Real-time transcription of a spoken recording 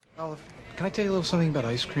Olive, can I tell you a little something about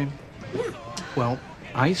ice cream? Well,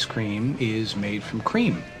 ice cream is made from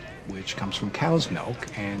cream, which comes from cow's milk,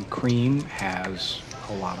 and cream has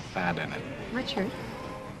a lot of fat in it. Richard?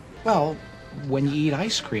 Well, when you eat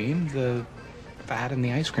ice cream, the fat in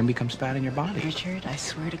the ice cream becomes fat in your body. Richard, I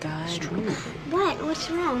swear to God. It's true. What?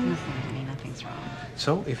 What's wrong? Nothing, honey. Nothing's wrong.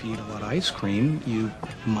 So if you eat a lot of ice cream, you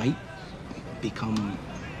might become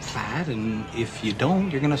fat, and if you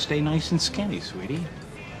don't, you're going to stay nice and skinny, sweetie.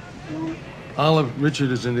 Olive,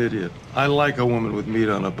 Richard is an idiot. I like a woman with meat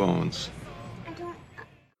on her bones.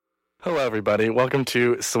 Hello, everybody. Welcome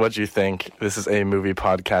to So What You Think. This is a movie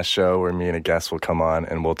podcast show where me and a guest will come on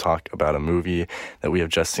and we'll talk about a movie that we have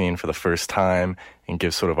just seen for the first time and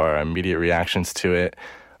give sort of our immediate reactions to it.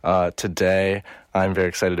 Today, I'm very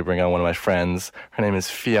excited to bring on one of my friends. Her name is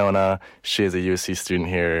Fiona. She is a USC student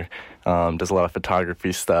here. Does a lot of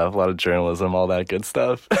photography stuff, a lot of journalism, all that good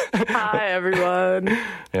stuff. Hi, everyone.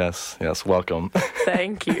 Yes, welcome.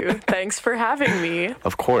 Thank you. Thanks for having me.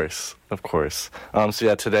 Of course.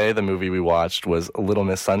 Today the movie we watched was Little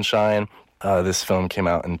Miss Sunshine. This film came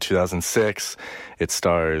out in 2006. It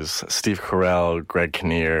stars Steve Carell, Greg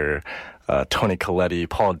Kinnear, Toni Collette,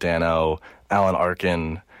 Paul Dano, Alan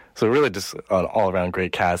Arkin. So really just an all-around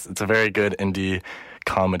great cast. It's a very good indie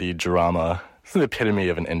comedy drama. It's the epitome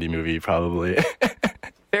of an indie movie, probably.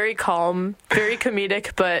 Very calm, very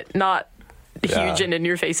comedic, but not huge and in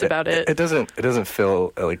your face about it. It doesn't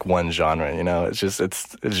feel like one genre, you know? It's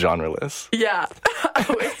genreless. Yeah.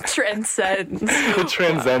 It transcends. It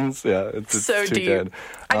transcends, yeah. It's so too deep. good.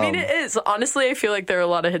 I mean, it is. Honestly, I feel like there are a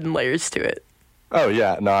lot of hidden layers to it. Oh,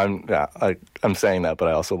 yeah. No, I'm saying that, but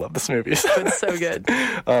I also love this movie. It's so good.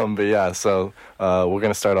 So we're going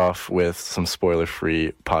to start off with some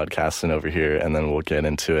spoiler-free podcasting over here, and then we'll get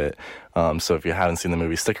into it. So if you haven't seen the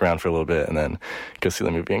movie, stick around for a little bit, and then go see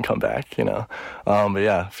the movie and come back, you know.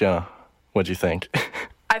 Fiona, what'd you think?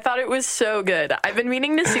 I thought it was so good. I've been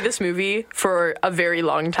meaning to see this movie for a very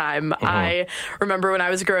long time. Mm-hmm. I remember when I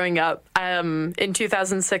was growing up, in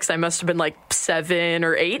 2006, I must have been like 7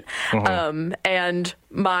 or 8. Mm-hmm. And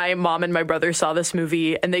my mom and my brother saw this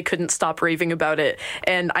movie and they couldn't stop raving about it.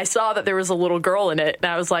 And I saw that there was a little girl in it. And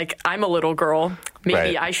I was like, I'm a little girl.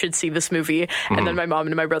 Maybe I should see this movie. Mm-hmm. And then my mom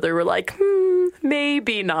and my brother were like,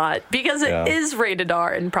 maybe not. Because it is rated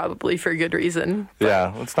R and probably for good reason. But,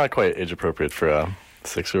 yeah, it's not quite age appropriate for a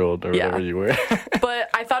 6-year-old or whatever you were. But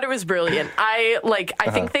I thought it was brilliant. I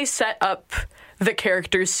think they set up the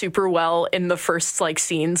characters super well in the first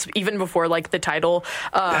scenes, even before the title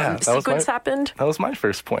sequence happened. That was my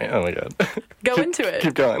first point. Oh my god. Go into it.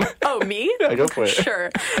 Keep going. Oh, me? Yeah, go for it. Sure.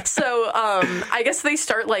 So I guess they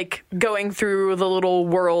start going through the little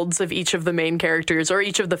worlds of each of the main characters or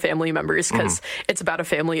each of the family members, because it's about a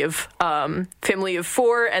family of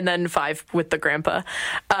 4 and then 5 with the grandpa.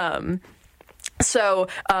 So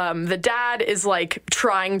the dad is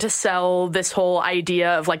trying to sell this whole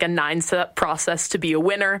idea of a 9-step process to be a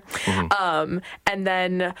winner. Mm-hmm. And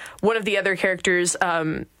then one of the other characters,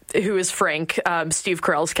 who is Frank, Steve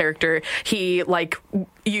Carell's character, he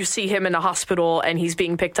you see him in a hospital and he's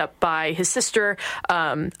being picked up by his sister.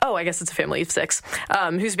 I guess it's a family of 6,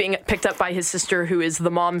 who's being picked up by his sister, who is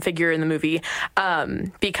the mom figure in the movie,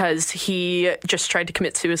 because he just tried to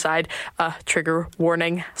commit suicide. Trigger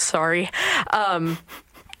warning. Sorry.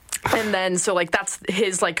 And then, so, that's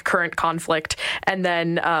his, current conflict. And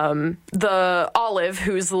then the Olive,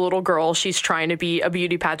 who's the little girl, she's trying to be a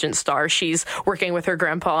beauty pageant star. She's working with her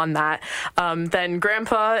grandpa on that. Then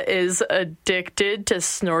Grandpa is addicted to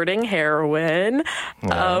snorting heroin,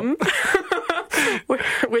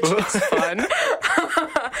 which is fun.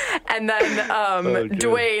 And then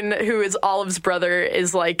Dwayne, who is Olive's brother,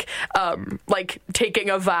 is,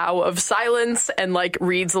 taking a vow of silence and,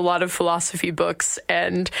 reads a lot of philosophy books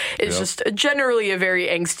and is just generally a very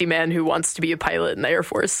angsty man who wants to be a pilot in the Air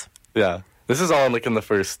Force. Yeah. This is all in the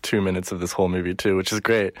first 2 minutes of this whole movie too, which is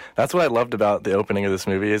great. That's what I loved about the opening of this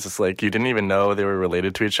movie, is it's you didn't even know they were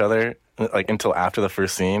related to each other until after the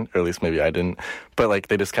first scene, or at least maybe I didn't. But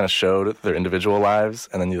they just kind of showed their individual lives,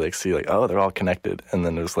 and then you see oh, they're all connected, and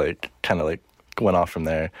then it was kind of went off from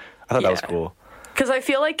there. I thought that was cool. Because I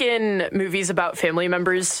feel in movies about family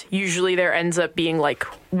members, usually there ends up being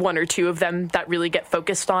 1 or 2 of them that really get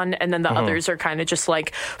focused on, and then the others are kind of just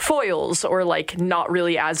foils or not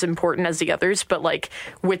really as important as the others. But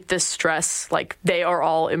with this stress, they are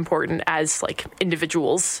all important as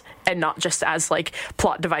individuals and not just as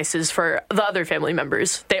plot devices for the other family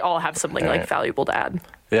members. They all have something valuable to add.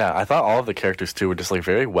 Yeah, I thought all of the characters too were just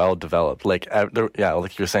very well developed. Like you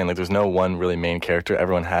were saying, there's no one really main character.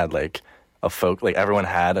 Everyone had like everyone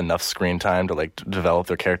had enough screen time to like develop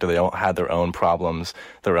their character. They all had their own problems,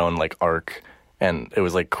 their own like arc, and it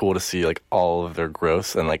was like cool to see like all of their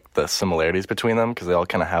growths and like the similarities between them, because they all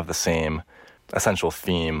kind of have the same essential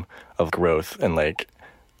theme of growth and like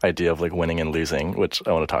idea of like winning and losing, which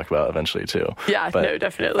I want to talk about eventually too. Yeah, no,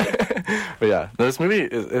 definitely. But yeah, this movie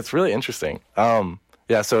it's really interesting.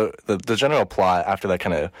 Yeah, so the general plot after that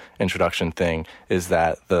kind of introduction thing is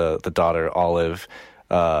that the daughter Olive,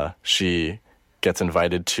 she gets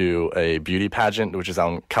invited to a beauty pageant, which is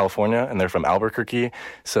out in California, and they're from Albuquerque.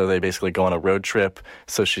 So they basically go on a road trip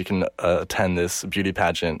so she can attend this beauty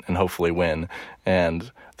pageant and hopefully win.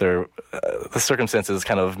 And the circumstances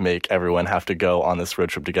kind of make everyone have to go on this road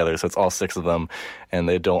trip together. So it's all 6 of them, and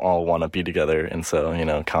they don't all want to be together. And so, you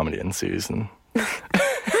know, comedy ensues. And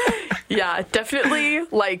Yeah, definitely.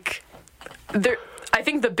 Like, I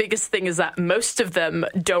think the biggest thing is that most of them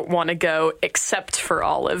don't want to go except for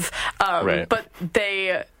Olive. Right. But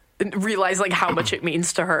they realize, like, how much it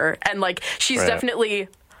means to her. And, like, she's definitely...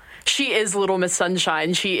 She is Little Miss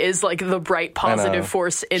Sunshine. She is, like, the bright, positive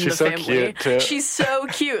force in the family. Cute, too. She's so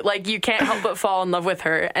cute. Like, you can't help but fall in love with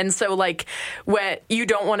her. And so, like, when you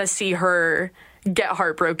don't want to see her get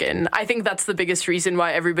heartbroken. I think that's the biggest reason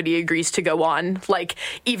why everybody agrees to go on. Like,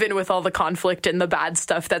 even with all the conflict and the bad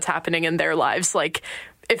stuff that's happening in their lives, like,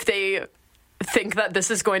 if they think that this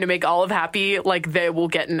is going to make Olive happy, like, they will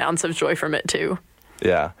get an ounce of joy from it, too.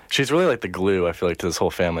 yeah, she's really like the glue, I feel like, to this whole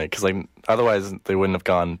family. Because like otherwise they wouldn't have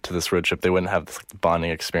gone to this road trip. They wouldn't have this like,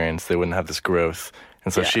 bonding experience. They wouldn't have this growth.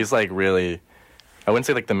 And so she's like really, I wouldn't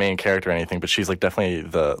say like the main character or anything, but she's like definitely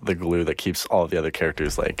the glue that keeps all of the other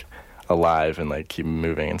characters like alive and like keep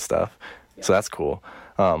moving and stuff. So that's cool.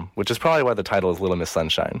 Which is probably why the title is Little Miss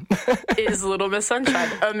Sunshine. Is Little Miss Sunshine.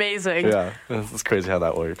 Amazing. Yeah, it's crazy how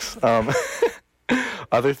that works.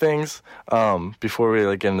 Other things, before we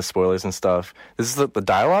like get into spoilers and stuff, this is the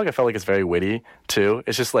dialogue. I felt like it's very witty too.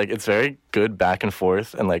 It's just like it's very good back and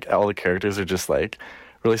forth, and like all the characters are just like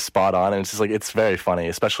really spot on, and it's just like it's very funny,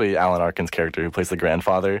 especially Alan Arkin's character who plays the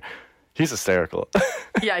grandfather. He's hysterical.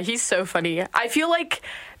 Yeah, he's so funny. I feel like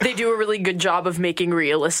they do a really good job of making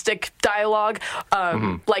realistic dialogue,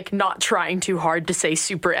 like not trying too hard to say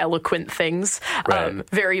super eloquent things. Right.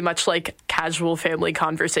 Very much like casual family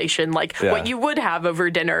conversation, like what you would have over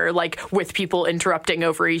dinner, like with people interrupting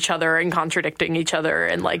over each other and contradicting each other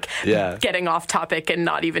and like getting off topic and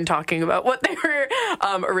not even talking about what they were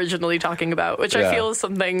originally talking about, which I feel is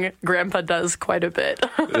something Grandpa does quite a bit.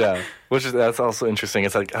 Yeah. That's also interesting.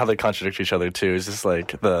 It's like how they contradict each other too. It's just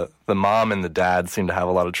like the mom and the dad seem to have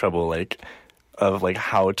a lot of trouble like of like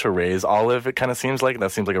how to raise Olive. It kind of seems like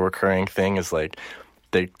that seems like a recurring thing is like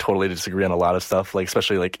they totally disagree on a lot of stuff, like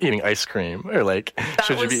especially like eating ice cream or like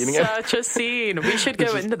should you be eating it? Such a scene. We should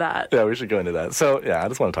go into that. Yeah, we should go into that. So yeah, I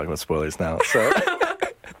just want to talk about spoilers now. So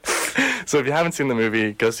so if you haven't seen the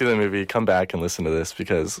movie, go see the movie. Come back and listen to this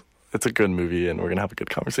because it's a good movie, and we're going to have a good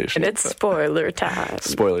conversation. And it's spoiler time.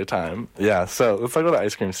 Spoiler time. Yeah, so let's talk about the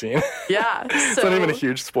ice cream scene. Yeah. It's not even a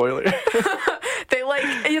huge spoiler. They like,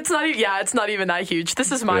 it's not even that huge.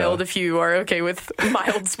 This is mild if you are okay with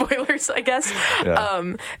mild spoilers, I guess.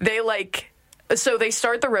 Yeah. So they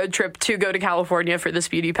start the road trip to go to California for this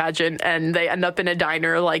beauty pageant, and they end up in a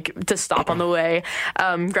diner, like, to stop on the way,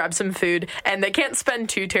 grab some food, and they can't spend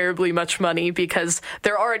too terribly much money because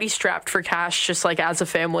they're already strapped for cash, just like as a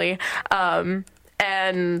family.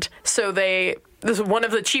 And so one of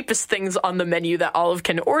the cheapest things on the menu that Olive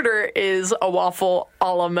can order is a waffle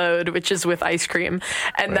a la mode, which is with ice cream.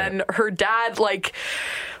 And then her dad, like,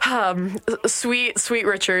 sweet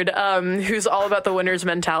Richard, who's all about the winner's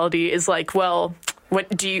mentality, is like, well,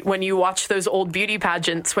 when you watch those old beauty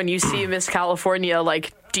pageants, when you see Miss California,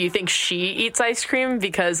 like, do you think she eats ice cream?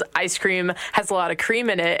 Because ice cream has a lot of cream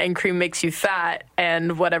in it, and cream makes you fat,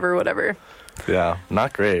 and whatever. Yeah,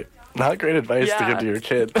 not great. Not great advice to give to your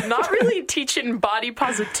kid. Not really teaching body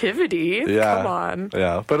positivity. Yeah. Come on.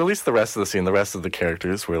 Yeah, but at least the rest of the scene, the rest of the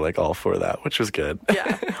characters were like all for that, which was good.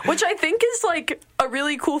 Yeah, which I think is like a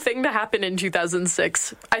really cool thing to happen in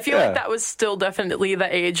 2006. I feel like that was still definitely the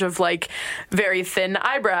age of like very thin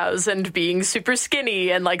eyebrows and being super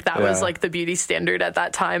skinny, and like that was like the beauty standard at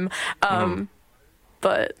that time.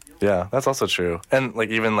 But yeah, that's also true. And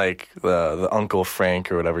like even like the Uncle Frank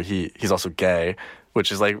or whatever, he's also gay.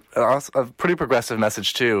 Which is like a pretty progressive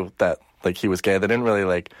message too, that like he was gay. They didn't really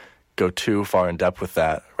like go too far in depth with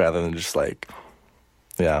that, rather than just like,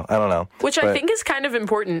 Yeah, I don't know. Which I think is kind of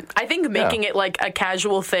important. I think making it like a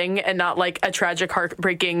casual thing and not like a tragic,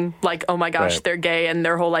 heartbreaking, like, oh my gosh, they're gay and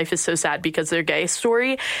their whole life is so sad because they're gay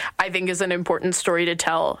story, I think is an important story to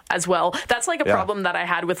tell as well. That's like a problem that I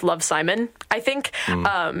had with Love, Simon, I think,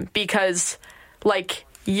 because like,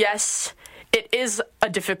 yes, it is a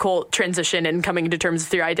difficult transition, and coming to terms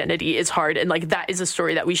with your identity is hard, and like that is a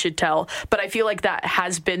story that we should tell. But I feel like that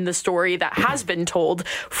has been the story that has been told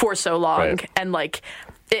for so long, and like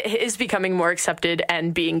it is becoming more accepted,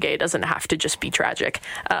 and being gay doesn't have to just be tragic,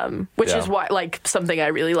 which is why, like, something I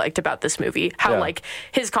really liked about this movie, how like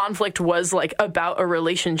his conflict was like about a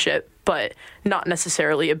relationship, but not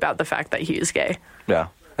necessarily about the fact that he is gay. Yeah,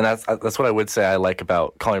 and that's what I would say I like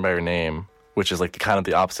about Calling Me by Your Name, which is like kind of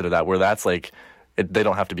the opposite of that, where that's like they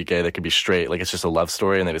don't have to be gay; they could be straight. Like, it's just a love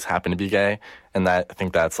story, and they just happen to be gay. And that, I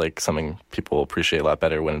think that's like something people appreciate a lot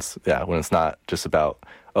better when it's not just about,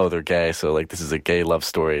 oh, they're gay, so like this is a gay love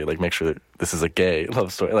story. Like, make sure that this is a gay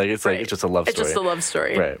love story. Like, it's like it's just a love story. It's just a love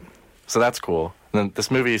story, right? So that's cool. And then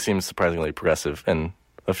this movie seems surprisingly progressive in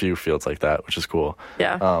a few fields like that, which is cool.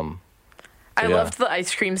 Yeah. I loved the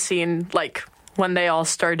ice cream scene, like, when they all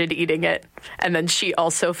started eating it, and then she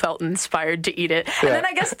also felt inspired to eat it. And then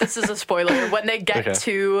I guess this is a spoiler. When they get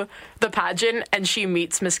to the pageant and she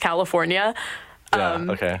meets Miss California,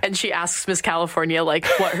 and she asks Miss California, like,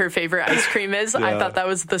 what her favorite ice cream is, I thought that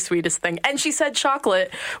was the sweetest thing. And she said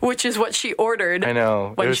chocolate, which is what she ordered. I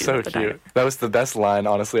know. It was so cute. That was the best line,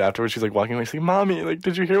 honestly, afterwards. She's, like, walking away. She's like, Mommy, like,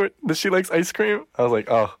 did you hear that she likes ice cream? I was like,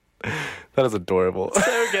 oh, that is adorable.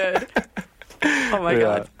 So good. Oh my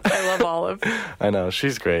God. I love Olive. I know.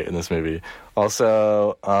 She's great in this movie.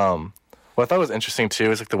 Also, what I thought was interesting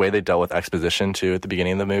too is like the way they dealt with exposition too at the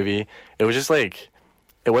beginning of the movie. It was just like,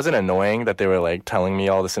 it wasn't annoying that they were like telling me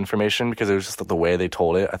all this information, because it was just the way they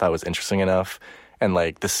told it I thought was interesting enough. And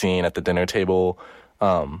like the scene at the dinner table,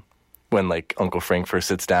 when like Uncle Frank first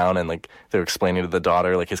sits down and like they're explaining to the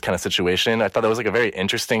daughter like his kind of situation, I thought that was like a very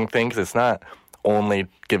interesting thing, because it's not only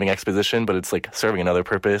giving exposition, but it's like serving another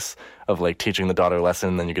purpose of like teaching the daughter a lesson.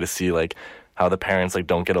 And then you get to see like how the parents like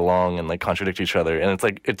don't get along and like contradict each other, and it's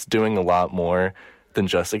like it's doing a lot more than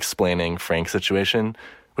just explaining Frank's situation,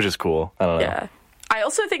 which is cool. I don't know. Yeah, I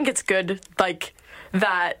also think it's good like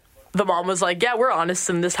that the mom was like, yeah, we're honest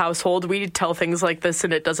in this household, we tell things like this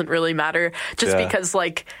and it doesn't really matter, just because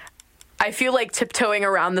like I feel like tiptoeing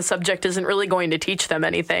around the subject isn't really going to teach them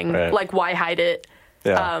anything. Like, why hide it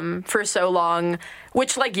for so long?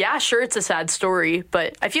 Which, like, yeah, sure, it's a sad story,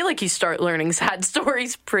 but I feel like you start learning sad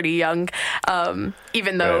stories pretty young,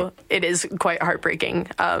 even though it is quite heartbreaking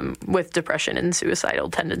with depression and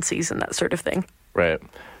suicidal tendencies and that sort of thing. Right.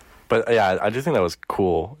 But yeah, I do think that was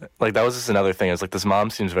cool. Like, that was just another thing. It's like this mom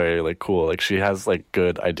seems very like cool. Like, she has like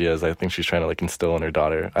good ideas. I think she's trying to like instill in her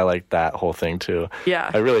daughter. I like that whole thing too. Yeah.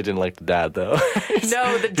 I really didn't like the dad though.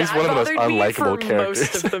 No, the dad he's one of the most unlikable characters.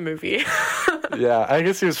 Most of the movie. Yeah, I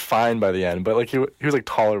guess he was fine by the end, but like he was like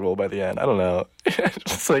tolerable by the end. I don't know.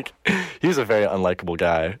 Just like he was a very unlikable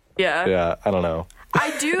guy. Yeah. Yeah. I don't know.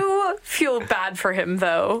 I do feel bad for him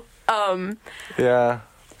though. Yeah.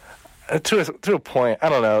 To a point. I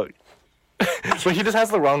don't know. But he just has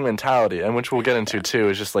the wrong mentality, and which we'll get into too,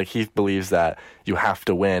 is just like he believes that you have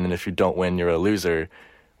to win, and if you don't win, you're a loser.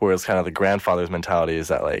 Whereas kind of the grandfather's mentality is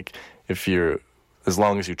that like as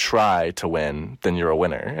long as you try to win, then you're a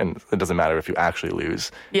winner, and it doesn't matter if you actually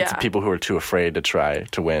lose. Yeah. It's the people who are too afraid to try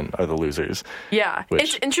to win are the losers. Yeah,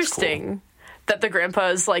 it's interesting that the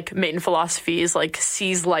grandpa's like main philosophy is like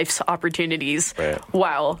seize life's opportunities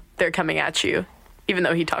while they're coming at you, even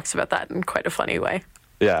though he talks about that in quite a funny way.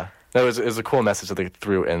 Yeah. It was a cool message that they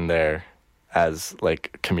threw in there as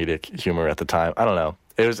like comedic humor at the time. I don't know.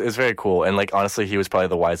 It was very cool. And like honestly, he was probably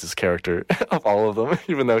the wisest character of all of them,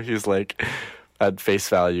 even though he's like at face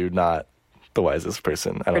value not the wisest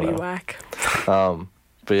person. I don't know. Pretty whack.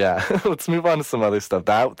 But yeah, let's move on to some other stuff.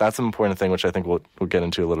 That's an important thing, which I think we'll get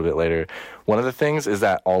into a little bit later. One of the things is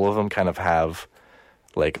that all of them kind of have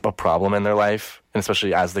like a problem in their life, and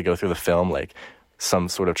especially as they go through the film, like some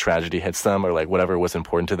sort of tragedy hits them, or like whatever was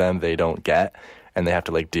important to them they don't get, and they have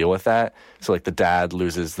to like deal with that. So like the dad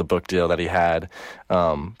loses the book deal that he had.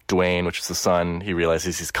 Dwayne, which is the son, he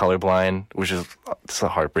realizes he's colorblind, which is just a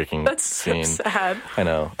heartbreaking scene. So sad. I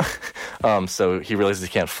know. So he realizes he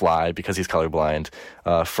can't fly because he's colorblind.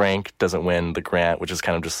 Frank doesn't win the grant, which is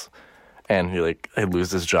kind of just, and he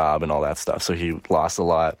loses his job and all that stuff. So he lost a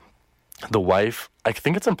lot. The wife, I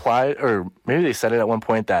think it's implied, or maybe they said it at one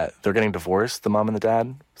point, that they're getting divorced, the mom and the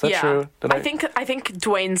dad. Is that true? I think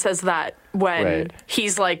Dwayne says that when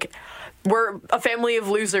he's like, we're a family of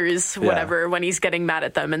losers, whatever, when he's getting mad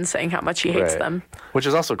at them and saying how much he hates them. Which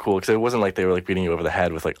is also cool, because it wasn't like they were like beating you over the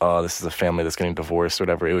head with like, oh, this is a family that's getting divorced or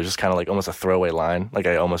whatever. It was just kind of like almost a throwaway line. Like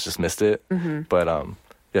I almost just missed it. But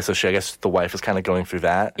yeah, so I guess the wife is kind of going through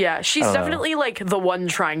that. Yeah, she's definitely like the one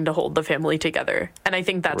trying to hold the family together. And I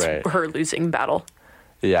think that's her losing battle.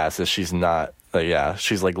 Yeah, so she's not,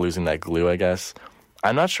 she's like losing that glue, I guess.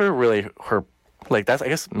 I'm not sure really her, like that's, I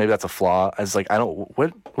guess maybe that's a flaw. As like,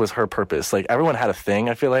 what was her purpose? Like everyone had a thing,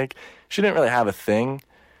 I feel like. She didn't really have a thing.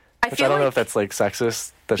 I don't know if that's like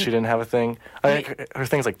sexist that she didn't have a thing. I think her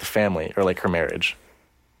thing's like the family or like her marriage.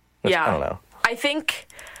 Which, I don't know.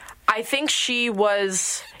 I think she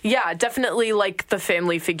was, definitely like the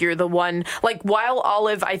family figure, the one, like while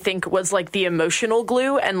Olive, I think, was like the emotional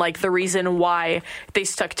glue and like the reason why they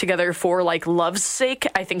stuck together for like love's sake.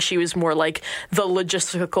 I think she was more like the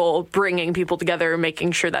logistical, bringing people together,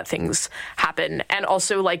 making sure that things happen, and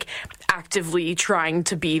also like actively trying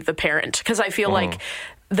to be the parent. Because I feel like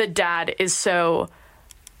the dad is so,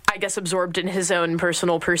 I guess, absorbed in his own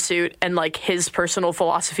personal pursuit and like his personal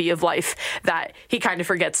philosophy of life that he kind of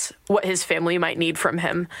forgets what his family might need from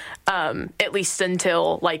him, at least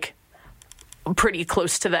until like pretty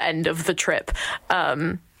close to the end of the trip.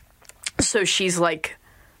 So she's the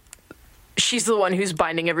one who's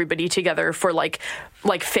binding everybody together for like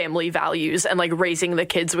family values and like raising the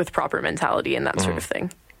kids with proper mentality and that sort of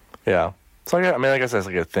thing. Yeah. So I mean, I guess that's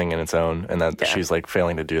like a thing in its own, and that she's like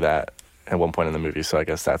failing to do that at one point in the movie, so I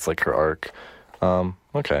guess that's like her arc.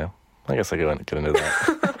 Okay, I guess I can get into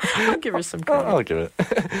that. I'll give her some credit. I'll give it.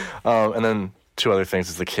 And then two other things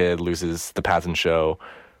is the kid loses the pageant show,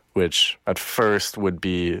 which at first would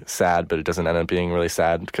be sad, but it doesn't end up being really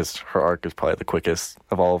sad because her arc is probably the quickest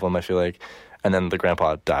of all of them, I feel like. And then the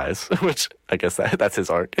grandpa dies, which I guess that's his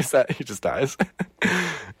arc, is that he just dies.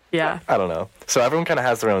 Yeah. I don't know. So everyone kind of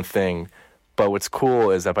has their own thing. But what's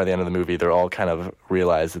cool is that by the end of the movie, they're all kind of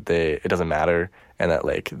realize that it doesn't matter, and that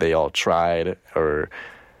like they all tried, or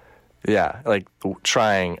like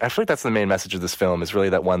trying. I feel like that's the main message of this film, is really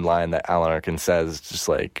that one line that Alan Arkin says, just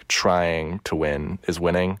like trying to win is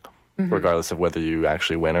winning, regardless of whether you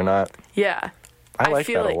actually win or not. Yeah, I like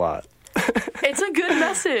that a lot. It's a good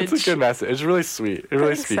message. It's a good message. It's really sweet. It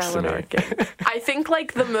really speaks to me. I think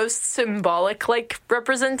like the most symbolic like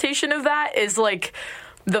representation of that is like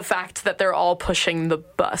the fact that they're all pushing the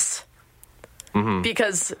bus.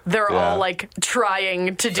 Because they're all like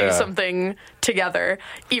trying to do something together,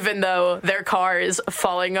 even though their car is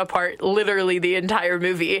falling apart literally the entire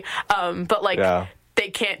movie. But like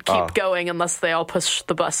they can't keep going unless they all push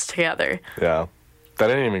the bus together. Yeah. That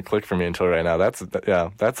didn't even click for me until right now. That's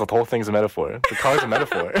the whole thing's a metaphor. The car's a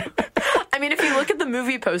metaphor. I mean, if you look at the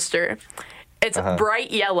movie poster, it's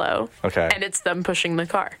bright yellow. Okay. And it's them pushing the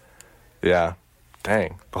car. Yeah.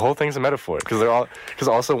 Dang, the whole thing's a metaphor. Because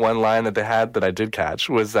also one line that they had that I did catch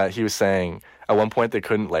was that he was saying at one point they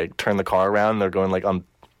couldn't like turn the car around. They're going like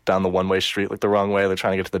down the one-way street like the wrong way. They're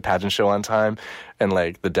trying to get to the pageant show on time, and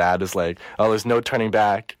like the dad is like, "Oh, there's no turning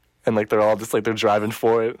back," and like they're all just like they're driving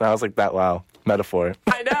for it. And I was like, wow, metaphor.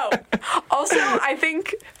 I know. Also, I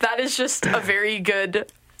think that is just a very good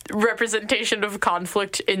representation of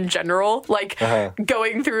conflict in general, like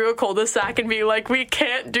going through a cul-de-sac and being like, we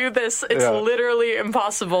can't do this, it's literally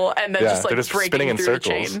impossible, and then just like just breaking spinning in through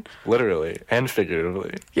circles, the chain, literally and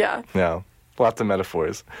figuratively. Yeah Lots of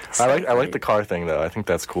metaphors. I like the car thing though. I think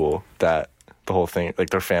that's cool that the whole thing, like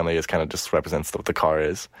their family is kind of just represents what the car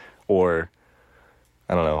is, or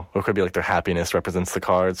I don't know, or it could be like their happiness represents the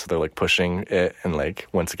car, so they're like pushing it, and like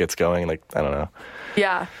once it gets going, like I don't know.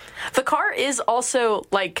 Yeah. The car is also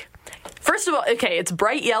like, first of all, okay, it's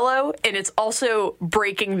bright yellow and it's also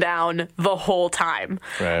breaking down the whole time.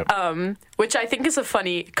 Right. Which I think is a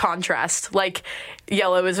funny contrast. Like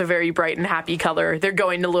yellow is a very bright and happy color. They're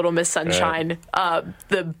going to Little Miss Sunshine. Right.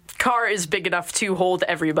 The car is big enough to hold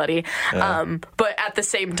everybody. Yeah. But at the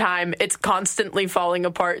same time, it's constantly falling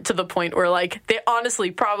apart to the point where like they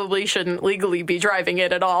honestly probably shouldn't legally be driving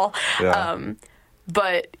it at all. Yeah.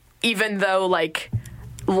 But even though like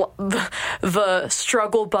the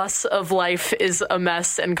struggle bus of life is a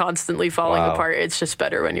mess and constantly falling apart, it's just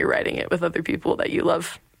better when you're riding it with other people that you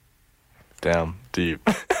love. Damn, deep.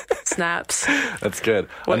 Snaps. That's good.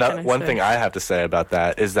 One thing I have to say about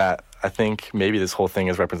that is that I think maybe this whole thing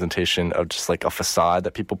is representation of just like a facade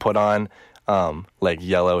that people put on. Like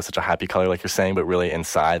yellow is such a happy color, like you're saying, but really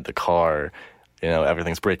inside the car, you know,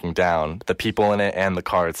 everything's breaking down. The people in it and the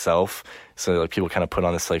car itself. So like people kind of put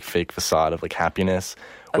on this like fake facade of like happiness,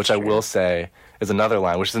 which I will say is another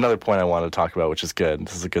line, which is another point I wanted to talk about, which is good.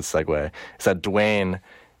 This is a good segue. Is that Dwayne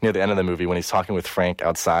near the end of the movie when he's talking with Frank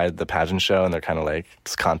outside the pageant show and they're kind of like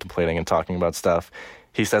just contemplating and talking about stuff.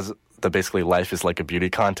 He says that basically life is like a beauty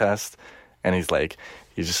contest, and he's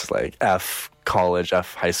just like F college,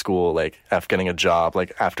 F high school, like F getting a job,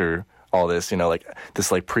 like after all this, you know, like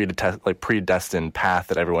this like predestined path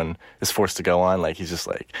that everyone is forced to go on. Like he's just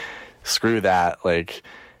like, screw that, like,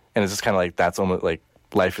 and it's just kind of like that's almost like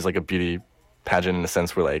life is like a beauty pageant in a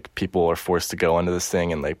sense where like people are forced to go onto this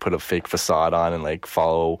thing and like put a fake facade on and like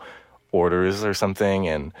follow orders or something,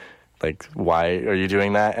 and like why are you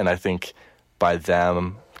doing that? And I think by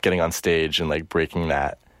them getting on stage and like breaking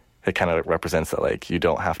that, it kind of represents that like you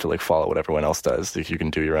don't have to like follow what everyone else does. Like, you can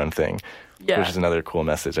do your own thing, which is another cool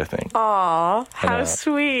message, I think. Aw, how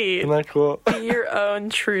sweet! Isn't that cool? Be your own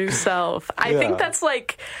true self. I think that's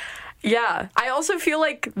like. Yeah, I also feel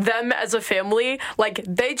like them as a family, like,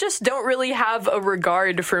 they just don't really have a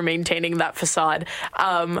regard for maintaining that facade.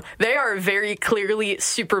 They are very clearly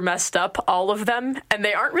super messed up, all of them, and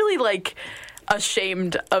they aren't really, like,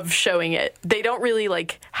 ashamed of showing it. They don't really,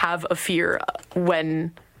 like, have a fear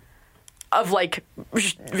of like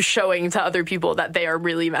showing to other people that they are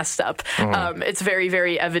really messed up. It's very,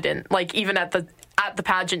 very evident, like, even at the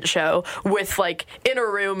pageant show, with like in a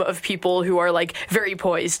room of people who are like very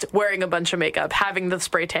poised, wearing a bunch of makeup, having the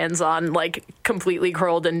spray tans on, like completely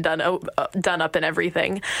curled and done up and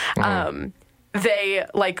everything. They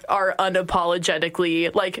like are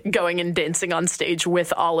unapologetically like going and dancing on stage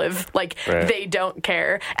with Olive. Like they don't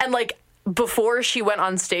care. And like before she went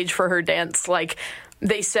on stage for her dance, like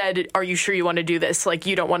they said, "Are you sure you want to do this? Like,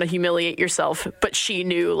 you don't want to humiliate yourself." But she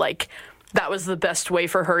knew like that was the best way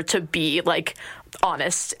for her to be like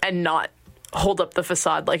honest and not hold up the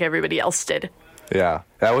facade like everybody else did. Yeah,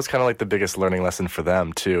 that was kind of like the biggest learning lesson for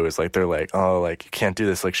them too, is like they're like, oh, like you can't do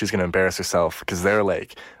this, like she's gonna embarrass herself, because they're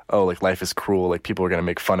like, oh, like life is cruel, like people are gonna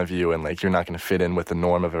make fun of you and like you're not gonna fit in with the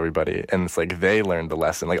norm of everybody. And it's like they learned the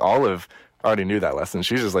lesson. Like Olive already knew that lesson.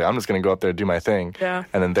 She's just like, I'm just gonna go up there and do my thing. Yeah.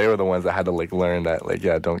 And then they were the ones that had to like learn that, like,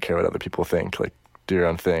 yeah, don't care what other people think, like do your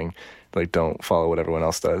own thing, like don't follow what everyone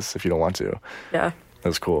else does if you don't want to. Yeah, that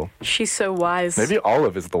was cool. She's so wise. Maybe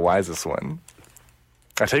Olive is the wisest one.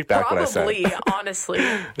 I take back what I said. Probably, honestly.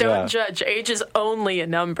 Don't judge. Age is only a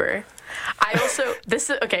number. I also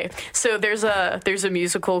so there's a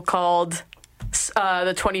musical called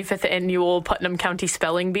the 25th annual Putnam County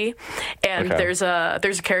Spelling Bee, and there's a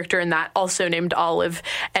character in that also named Olive,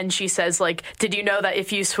 and she says like, did you know that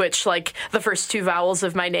if you switch like the first two vowels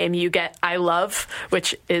of my name, you get I love,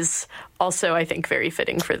 which is also, I think, very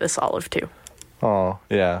fitting for this Olive too. Oh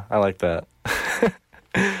yeah, I like that.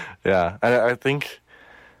 Yeah, I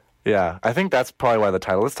think that's probably why the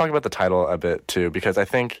title. Let's talk about the title a bit too, because I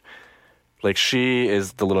think like she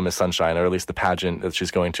is the Little Miss Sunshine, or at least the pageant that she's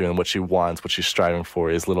going to, and what she wants, what she's striving for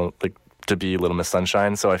is to be Little Miss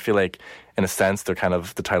Sunshine. So I feel like in a sense the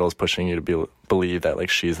title is pushing you to believe that like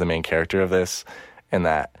she's the main character of this, and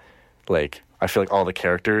that like I feel like all the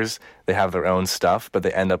characters, they have their own stuff, but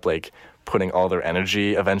they end up like putting all their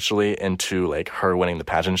energy eventually into like her winning the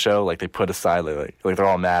pageant show. Like they put aside like they're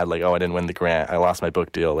all mad, like, oh, I didn't win the grant, I lost my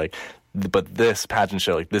book deal, like, but this pageant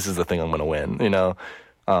show, like this is the thing I'm gonna win, you know.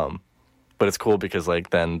 But it's cool because like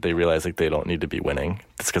then they realize like they don't need to be winning.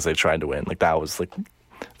 It's because they tried to win. Like that was like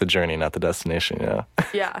the journey, not the destination. Yeah.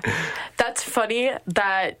 Yeah, that's funny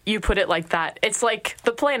that you put it like that. It's like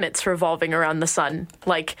the planets revolving around the sun.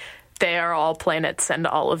 Like they are all planets, and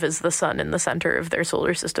Olive is the sun in the center of their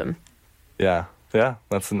solar system. Yeah.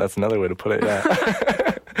 That's another way to put it. Yeah,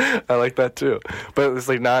 I like that too. But it's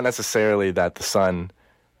like not necessarily that the sun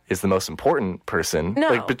is the most important person. No.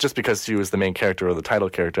 Like, but just because she was the main character or the title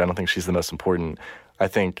character, I don't think she's the most important. I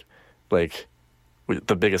think, like,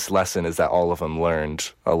 the biggest lesson is that all of them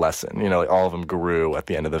learned a lesson. You know, like, all of them grew at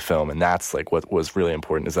the end of the film, and that's, like, what was really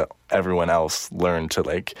important, is that everyone else learned to,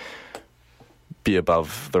 like, be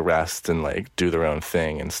above the rest and, like, do their own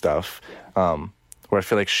thing and stuff. Where I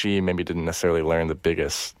feel like she maybe didn't necessarily learn the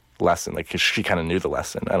biggest lesson, like, 'cause she kind of knew the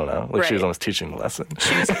lesson. I don't know, like she was almost teaching the lesson.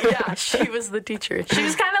 She was the teacher. She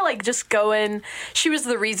was kind of like just going, she was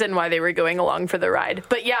the reason why they were going along for the ride.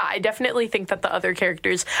 But yeah, I definitely think that the other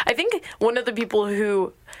characters, I think one of the people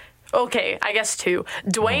who, I guess two,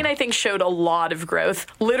 Dwayne, I think, showed a lot of growth,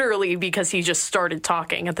 literally because he just started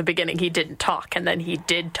talking. At the beginning he didn't talk, and then he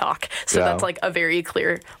did talk, so that's like a very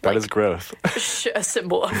clear, that is growth. A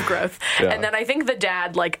symbol of growth. And then I think the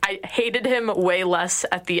dad, like, I hated him way less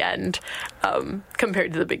at the end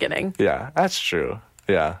compared to the beginning. Yeah, that's true.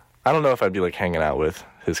 Yeah, I don't know if I'd be like hanging out with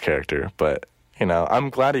his character, but you know, I'm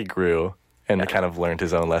glad he grew and kind of learned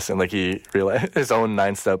his own lesson. Like he realized his own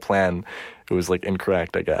 9-step plan, it was like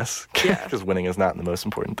incorrect, I guess. Yeah. Because winning is not the most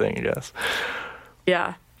important thing, I guess.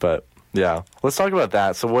 Yeah. But yeah, let's talk about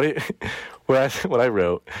that. So what I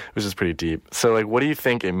wrote, which is pretty deep. So like, what do you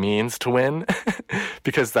think it means to win?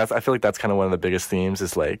 Because I feel like that's kind of one of the biggest themes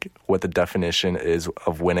is like what the definition is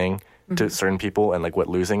of winning to certain people and like what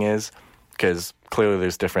losing is. Because clearly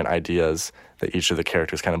there's different ideas that each of the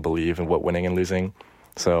characters kind of believe in what winning and losing.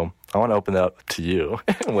 So I want to open it up to you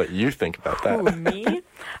and what you think about that. Ooh, me?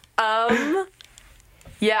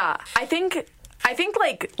 Yeah, I think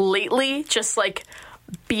like lately, just like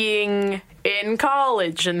being in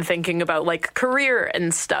college and thinking about like career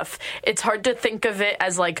and stuff, it's hard to think of it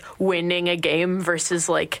as like winning a game versus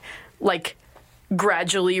like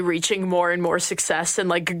gradually reaching more and more success and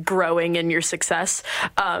like growing in your success,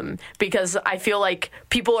 because I feel like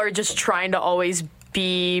people are just trying to always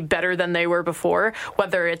be better than they were before,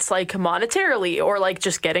 whether it's like monetarily or like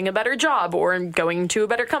just getting a better job or going to a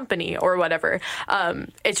better company or whatever.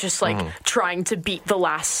 It's just like trying to beat the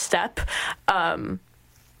last step.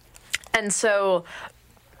 And so,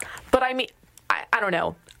 but I mean, I don't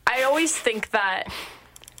know. I always think that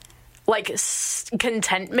like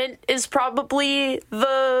contentment is probably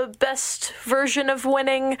the best version of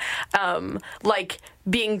winning. Like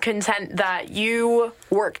being content that you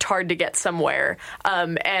worked hard to get somewhere.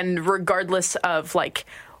 And regardless of like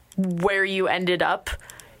where you ended up,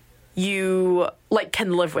 you like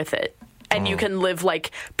can live with it and you can live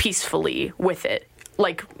like peacefully with it.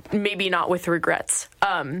 Like maybe not with regrets.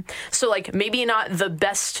 So like maybe not the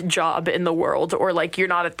best job in the world or like you're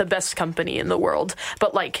not at the best company in the world,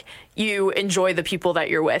 but like you enjoy the people that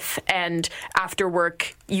you're with and after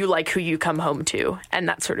work you like who you come home to and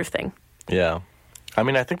that sort of thing. Yeah. I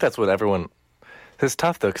mean, I think that's what everyone... It's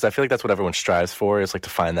tough, though, because I feel like that's what everyone strives for, is, like, to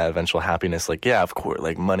find that eventual happiness. Like, yeah, of course,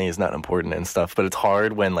 like, money is not important and stuff, but it's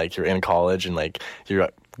hard when, like, you're in college and, like, your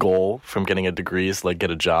goal from getting a degree is, like,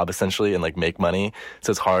 get a job, essentially, and, like, make money.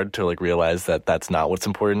 So it's hard to, like, realize that that's not what's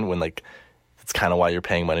important when, like, it's kind of why you're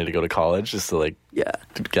paying money to go to college, just to, like,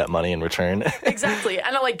 to get money in return. Exactly.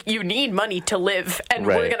 And, like, you need money to live, and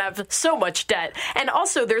we're going to have so much debt. And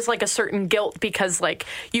also, there's, like, a certain guilt because, like,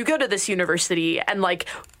 you go to this university and, like,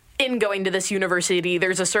 in going to this university,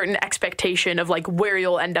 there's a certain expectation of like where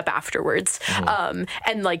you'll end up afterwards. And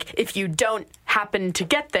like if you don't happen to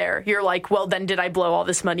get there, you're like, well, then did I blow all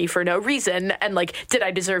this money for no reason? And like, did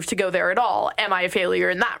I deserve to go there at all? Am I a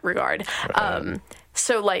failure in that regard?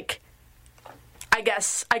 So like, I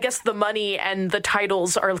guess the money and the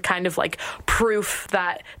titles are kind of like proof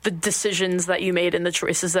that the decisions that you made and the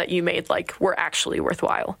choices that you made like were actually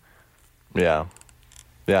worthwhile. Yeah.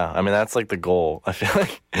 Yeah, I mean, that's, like, the goal. I feel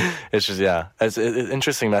like it's just, it's an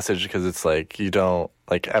interesting message because it's, like, you don't,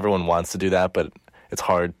 like, everyone wants to do that, but it's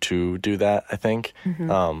hard to do that, I think.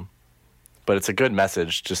 But it's a good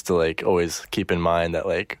message just to, like, always keep in mind that,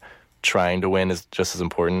 like, trying to win is just as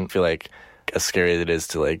important. I feel like as scary as it is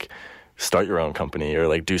to, like, start your own company or,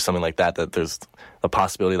 like, do something like that, that there's a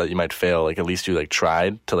possibility that you might fail. Like, at least you, like,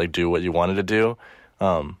 tried to, like, do what you wanted to do.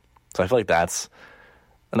 So I feel like that's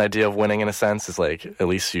an idea of winning in a sense is like at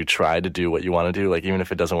least you try to do what you want to do, like even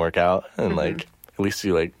if it doesn't work out, and like at least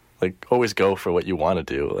you like always go for what you want to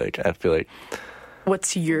do. Like I feel like.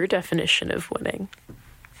 What's your definition of winning?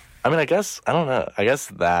 I mean, I guess I don't know. I guess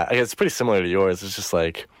it's pretty similar to yours. It's just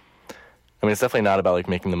like, I mean, it's definitely not about like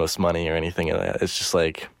making the most money or anything. It's just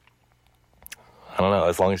like, I don't know.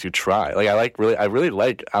 As long as you try. Like I really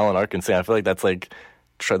like Alan Arkin saying. I feel like that's like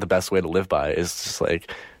the best way to live by is just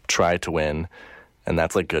like try to win. And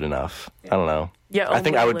that's, like, good enough. I don't know. Yeah, I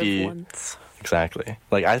think I would be... Once. Exactly.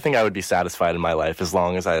 Like, I think I would be satisfied in my life as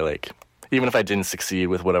long as I, like... Even if I didn't succeed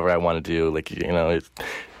with whatever I want to do, like, you know,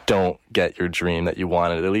 don't get your dream that you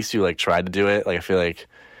wanted. At least you, like, tried to do it. Like, I feel like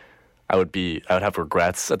I would have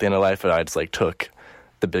regrets at the end of life if I just, like, took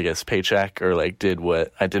the biggest paycheck or, like, did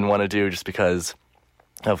what I didn't want to do just because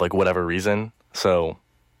of, like, whatever reason. So,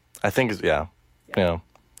 I think, you know,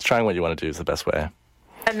 trying what you want to do is the best way.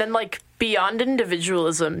 And then, like, beyond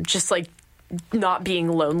individualism, just, like, not being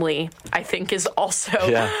lonely, I think, is also...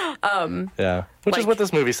 Which is what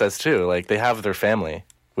this movie says, too. Like, they have their family,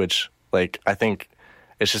 which, like, I think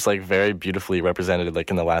it's just, like, very beautifully represented,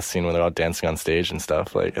 like, in the last scene when they're all dancing on stage and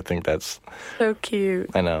stuff. Like, I think that's... So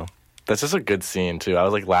cute. I know. That's just a good scene, too. I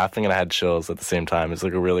was, like, laughing and I had chills at the same time. It's,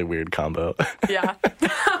 like, a really weird combo. Yeah.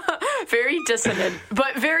 Very dissonant,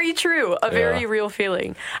 but very true. A very real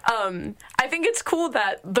feeling. I think it's cool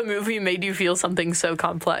that the movie made you feel something so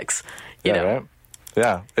complex. You know? Right?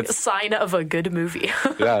 Yeah. It's a sign of a good movie.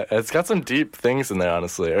 Yeah, it's got some deep things in there,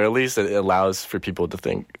 honestly. Or at least it allows for people to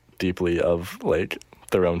think deeply of, like,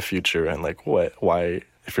 their own future and, like, why,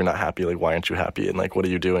 if you're not happy, like, why aren't you happy? And, like, what are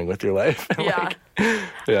you doing with your life? And, Yeah. Like,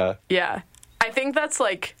 yeah. Yeah. I think that's,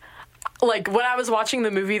 like... like when I was watching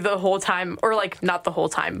the movie the whole time, or like not the whole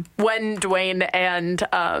time, when Dwayne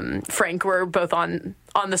and Frank were both on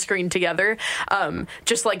the screen together,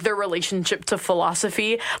 just like their relationship to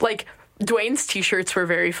philosophy, like Dwayne's t-shirts were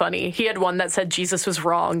very funny. He had one that said Jesus was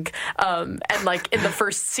wrong. And like in the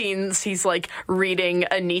first scenes, he's like reading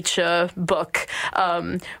a Nietzsche book,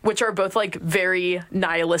 which are both like very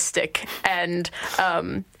nihilistic and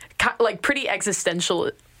like pretty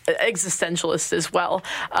existentialist as well.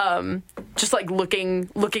 Just like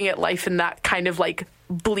looking at life in that kind of like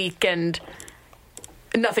bleak and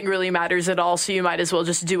nothing really matters at all, so you might as well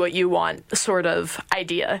just do what you want sort of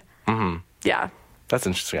idea. Mm-hmm. Yeah. That's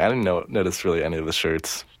interesting. I didn't notice really any of the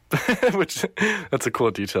shirts, which that's a cool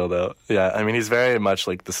detail though. Yeah, I mean, he's very much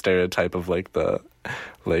like the stereotype of like the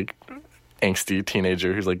like angsty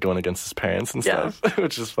teenager who's like going against his parents and stuff,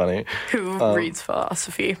 which is funny. Who reads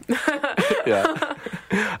philosophy. Yeah,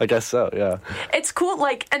 I guess so, yeah. It's cool,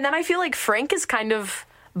 like, and then I feel like Frank is kind of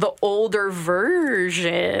the older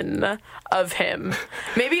version of him.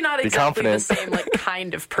 Maybe not exactly the same like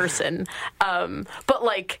kind of person, but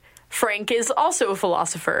like Frank is also a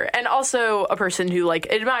philosopher and also a person who like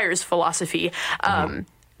admires philosophy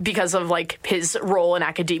because of like his role in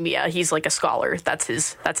academia. He's like a scholar. That's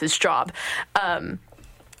his job. Right.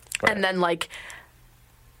 And then like,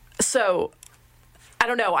 so I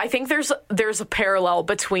don't know. I think there's a parallel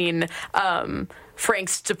between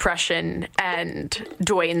Frank's depression and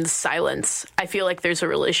Dwayne's silence. I feel like there's a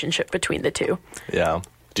relationship between the two. Yeah.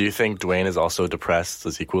 Do you think Dwayne is also depressed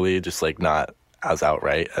as equally, just like not as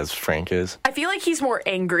outright as Frank is? I feel like he's more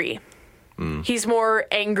angry. He's more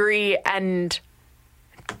angry and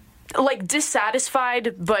like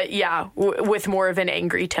dissatisfied, but yeah, with more of an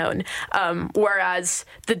angry tone. Whereas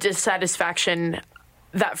the dissatisfaction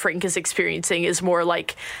that Frank is experiencing is more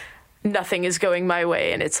like nothing is going my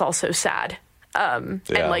way and it's also sad. And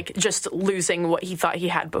like just losing what he thought he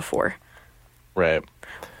had before. Right.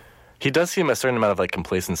 He does seem a certain amount of like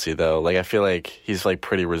complacency though. Like I feel like he's like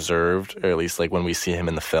pretty reserved, or at least like when we see him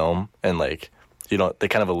in the film, and like they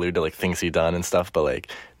kind of allude to like things he done and stuff, but like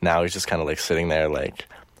now he's just kind of like sitting there like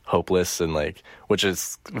hopeless, and like, which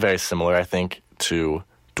is very similar I think to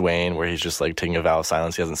Dwayne, where he's just like taking a vow of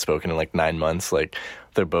silence. He hasn't spoken in like 9 months. Like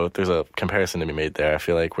there's a comparison to be made there, I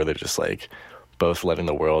feel like, where they're just like both letting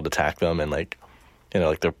the world attack them, and like, you know,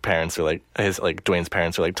 like their parents are like, Dwayne's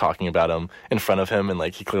parents are like talking about him in front of him, and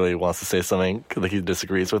like he clearly wants to say something, like he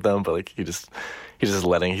disagrees with them, but like he's just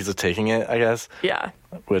taking it, I guess. Yeah.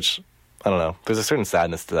 Which, I don't know, there's a certain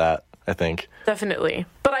sadness to that, I think. Definitely.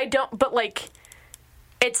 But like,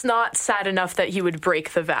 it's not sad enough that he would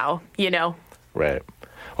break the vow, you know? Right.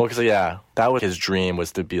 Well, because, yeah, that was his dream,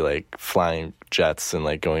 was to be like flying jets and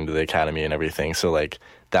like going to the academy and everything. So like,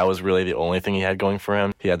 that was really the only thing he had going for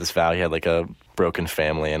him. He had this vow, he had like a broken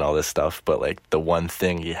family and all this stuff, but like the one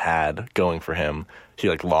thing he had going for him, he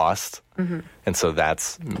like lost. Mm-hmm. And so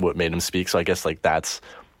that's what made him speak. So I guess like that's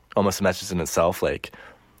almost a message in itself. Like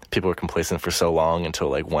people were complacent for so long until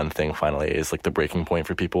like one thing finally is like the breaking point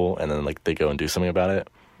for people, and then like they go and do something about it.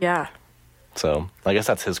 Yeah. So I guess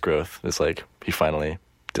that's his growth, is like he finally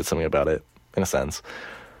did something about it in a sense.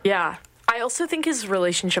 Yeah. I also think his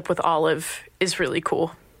relationship with Olive is really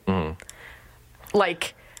cool. Mm-hmm.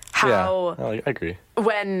 Like how I agree.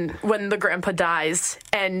 When the grandpa dies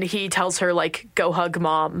and he tells her like, go hug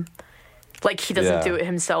mom, like he doesn't do it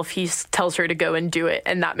himself. He tells her to go and do it,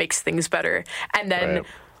 and that makes things better. And then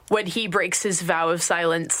when he breaks his vow of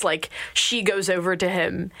silence, like she goes over to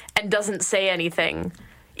him and doesn't say anything,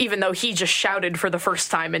 even though he just shouted for the first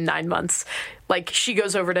time in 9 months. Like she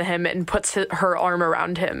goes over to him and puts her arm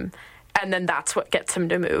around him. And then that's what gets him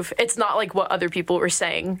to move. It's not like what other people were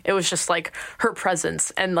saying. It was just like her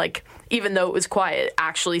presence. And like, even though it was quiet,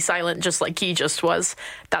 actually silent, just like he just was,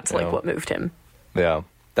 that's like what moved him. Yeah.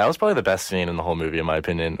 That was probably the best scene in the whole movie, in my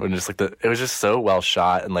opinion. When just like it was just so well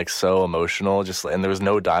shot and like so emotional. And there was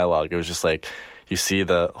no dialogue. It was just like, you see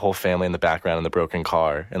the whole family in the background in the broken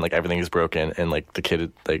car, and like everything is broken, and like the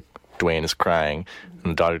kid, like Dwayne, is crying,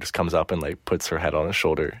 and the daughter just comes up and like puts her head on his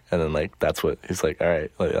shoulder, and then like that's what he's like, all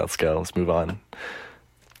right, let's go, let's move on.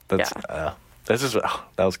 That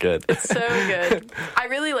was good. It's so good. I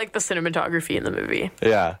really like the cinematography in the movie.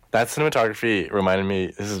 Yeah, that cinematography reminded me,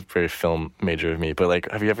 this is very film major of me, but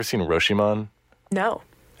like, have you ever seen Rashomon? No.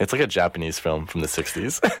 It's like a Japanese film from the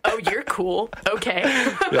 60s. Oh, you're cool. Okay.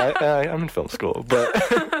 Yeah, I'm in film school, but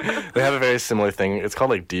they have a very similar thing. It's called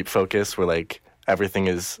like deep focus, where like everything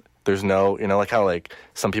is, there's no, you know, like how like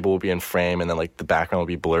some people will be in frame and then like the background will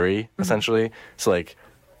be blurry, essentially. So like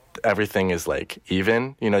everything is like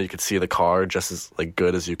even, you know, you could see the car just as like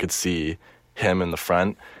good as you could see him in the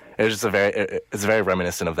front. It was just it's very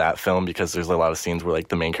reminiscent of that film because there's a lot of scenes where like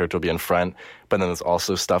the main character will be in front, but then there's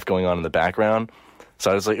also stuff going on in the background.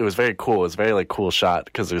 So I was like, it was very cool. It was a very like cool shot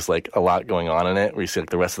because there's like a lot going on in it where you see like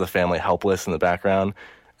the rest of the family helpless in the background,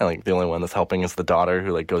 and like the only one that's helping is the daughter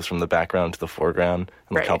who like goes from the background to the foreground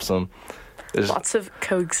and like helps them. Lots of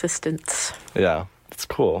coexistence. Yeah, it's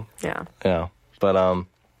cool. Yeah. Yeah, but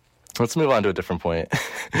let's move on to a different point.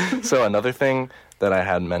 So another thing that I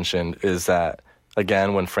had mentioned is that,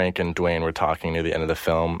 again, when Frank and Dwayne were talking near the end of the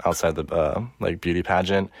film outside the like beauty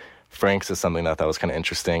pageant, Frank says something that was kind of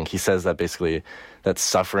interesting. He says that basically that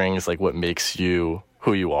suffering is like what makes you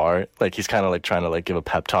who you are. Like he's kind of like trying to like give a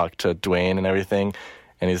pep talk to Dwayne and everything.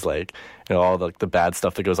 And he's like, you know, all the bad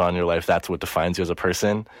stuff that goes on in your life, that's what defines you as a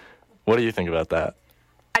person. What do you think about that?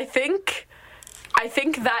 I think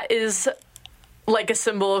that is like a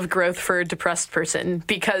symbol of growth for a depressed person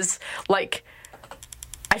because like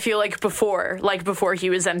I feel like before he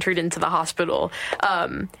was entered into the hospital,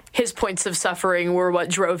 his points of suffering were what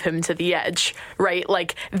drove him to the edge, right?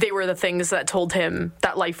 Like they were the things that told him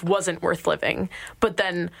that life wasn't worth living. But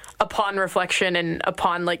then upon reflection and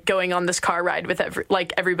upon like going on this car ride with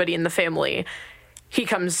everybody in the family,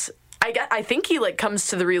 I think he like comes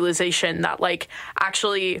to the realization that like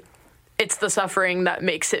actually it's the suffering that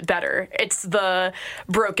makes it better. It's the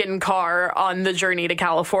broken car on the journey to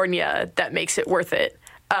California that makes it worth it.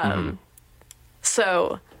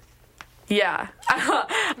 So yeah,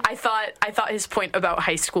 I thought his point about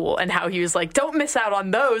high school and how he was like, don't miss out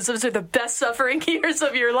on those. Those are the best suffering years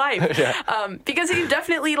of your life. Yeah. Because you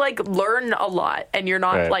definitely like learn a lot and you're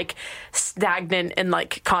not like stagnant in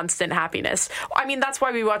like constant happiness. I mean, that's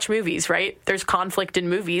why we watch movies, right? There's conflict in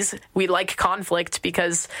movies. We like conflict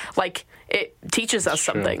because like it teaches us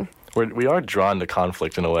something. We are drawn to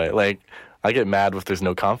conflict in a way. Like I get mad if there's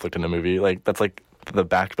no conflict in a movie. Like that's like the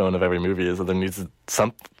backbone of every movie is that there needs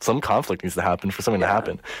some conflict needs to happen for something to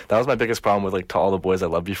happen. That was my biggest problem with like To All the Boys I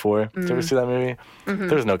Loved Before. Did you ever see that movie?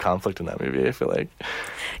 There was no conflict in that movie, I feel like.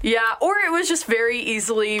 Yeah, or it was just very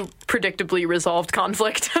easily, predictably resolved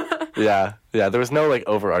conflict. Yeah, there was no like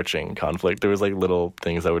overarching conflict. There was like little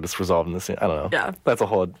things that were just resolved in the scene. I don't know. Yeah. That's a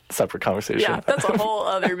whole separate conversation. Yeah, that's a whole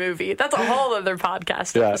other movie. That's a whole other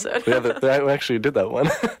podcast episode. Yeah, I actually did that one.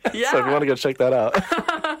 Yeah. So if you want to go check that out.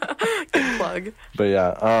 Good plug. But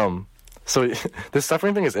yeah, so this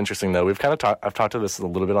suffering thing is interesting though. We've kind of I've talked to this a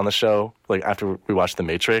little bit on the show, like after we watched The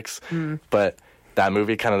Matrix. But that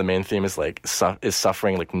movie, kind of the main theme is like is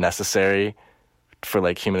suffering like necessary for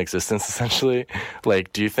like human existence essentially?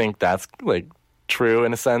 Like, do you think that's like true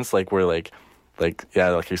in a sense? Like we're like yeah,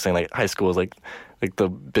 like you're saying, like high school is like the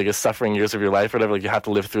biggest suffering years of your life or whatever. Like you have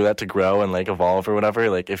to live through that to grow and like evolve or whatever.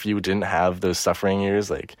 Like if you didn't have those suffering years,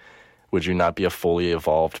 like would you not be a fully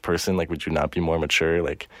evolved person? Like, would you not be more mature?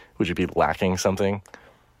 Like, would you be lacking something?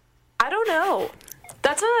 I don't know.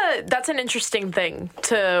 That's an interesting thing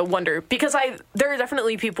to wonder because there are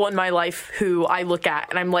definitely people in my life who I look at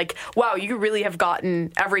and I'm like, wow, you really have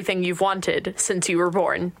gotten everything you've wanted since you were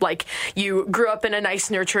born. Like you grew up in a nice,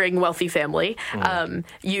 nurturing, wealthy family.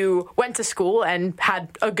 You went to school and had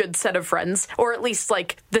a good set of friends, or at least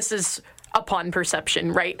like this is upon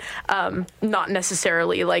perception, right? Not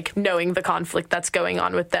necessarily like knowing the conflict that's going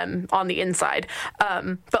on with them on the inside,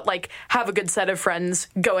 but like have a good set of friends,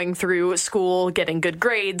 going through school, getting good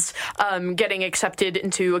grades, getting accepted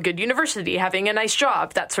into a good university, having a nice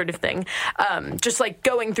job, that sort of thing. Just like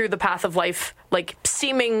going through the path of life, like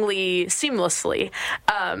seemingly seamlessly,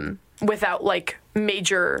 without like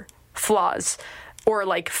major flaws or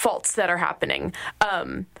like faults that are happening.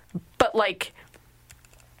 But like,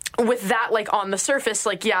 with that, like, on the surface,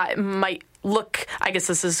 like, yeah, it might look, I guess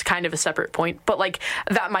this is kind of a separate point, but, like,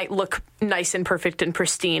 that might look nice and perfect and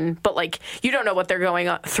pristine, but, like, you don't know what they're going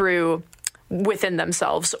through within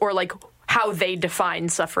themselves or, like, how they define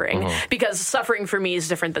suffering, because suffering for me is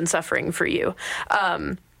different than suffering for you.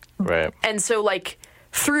 Right. And so, like,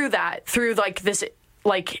 through, like, this,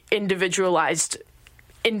 like, individual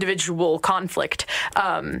conflict,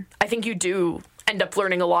 I think you do end up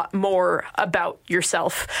learning a lot more about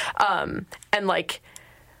yourself, and like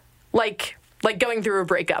going through a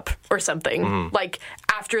breakup or something. Like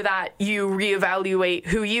after that, you reevaluate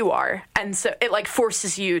who you are, and so it like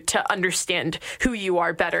forces you to understand who you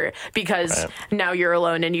are better because now you're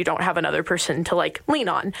alone and you don't have another person to like lean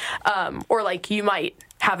on, or like you might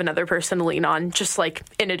have another person to lean on, just like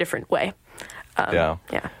in a different way. Yeah.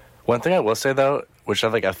 One thing I will say though, which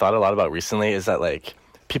I've thought a lot about recently, is that like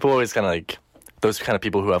people always kind of like. Those kind of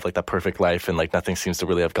people who have, like, that perfect life and, like, nothing seems to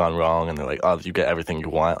really have gone wrong and they're like, oh, you get everything you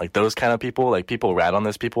want. Like, those kind of people, like, people rat on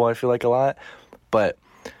those people, I feel like, a lot. But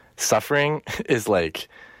suffering is, like,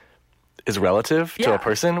 is relative to Yeah. a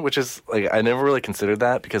person, which is like I never really considered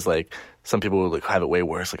that because like some people would like have it way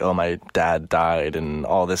worse, like oh my dad died and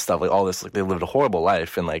all this stuff, like all this, like they lived a horrible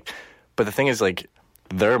life, and like, but the thing is like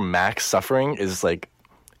their max suffering is like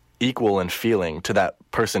equal in feeling to that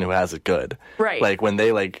person who has it good, Right. Like when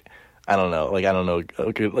they like I don't know,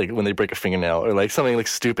 like when they break a fingernail or like something like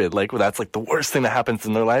stupid, like that's like the worst thing that happens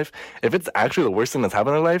in their life. If it's actually the worst thing that's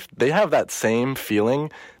happened in their life, they have that same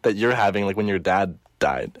feeling that you're having like when your dad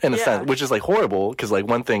died in a Yeah. sense, which is like horrible because like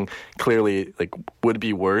one thing clearly like would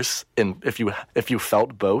be worse in if you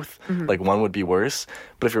felt both, like one would be worse.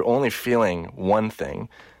 But if you're only feeling one thing,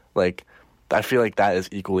 like I feel like that is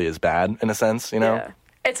equally as bad in a sense, you know? Yeah.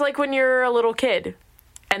 It's like when you're a little kid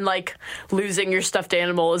and like losing your stuffed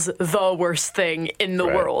animal is the worst thing in the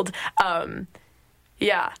Right. world.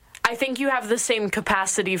 Yeah, I think you have the same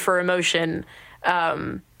capacity for emotion,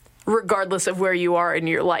 regardless of where you are in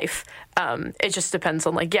your life. It just depends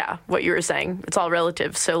on like, yeah, what you were saying. It's all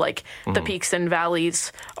relative. So like the peaks and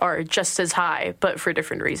valleys are just as high, but for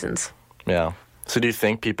different reasons. Yeah. So do you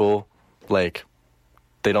think people like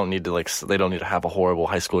they don't need to have a horrible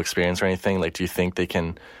high school experience or anything? Like, do you think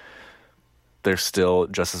they're still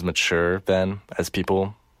just as mature then as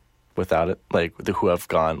people without it? Like who have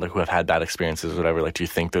had bad experiences or whatever. Like, do you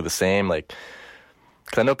think they're the same? Like,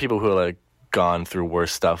 because I know people who are like gone through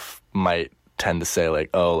worse stuff might tend to say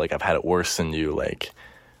like, oh, like I've had it worse than you. Like,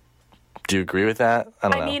 do you agree with that? I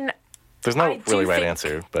don't know. I mean, there's I no do really right think-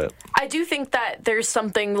 answer, but I do think that there's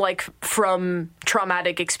something like from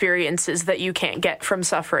traumatic experiences that you can't get from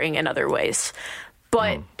suffering in other ways.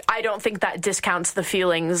 But I don't think that discounts the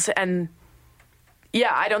feelings and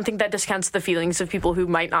yeah, I don't think that discounts the feelings of people who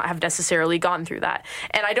might not have necessarily gone through that.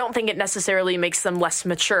 And I don't think it necessarily makes them less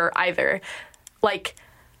mature either. Like,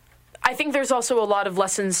 I think there's also a lot of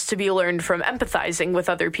lessons to be learned from empathizing with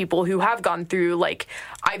other people who have gone through, like,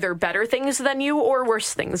 either better things than you or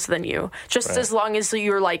worse things than you. Just Right. as long as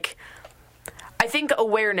you're, like, I think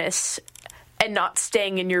awareness and not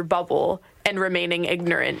staying in your bubble and remaining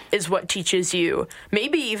ignorant is what teaches you,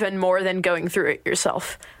 maybe even more than going through it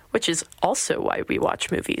yourself, which is also why we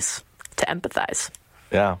watch movies, to empathize.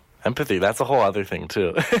 yeah, empathy, that's a whole other thing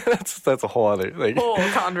too. that's a whole other like Whole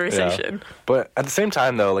conversation. Yeah. But at the same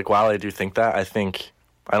time though, like while I do think that, I think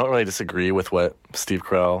I don't really disagree with what Steve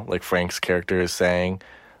Carell, like Frank's character, is saying.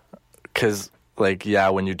 Because like, yeah,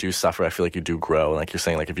 when you do suffer, I feel like you do grow. And like you're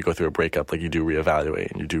saying, like if you go through a breakup, like you do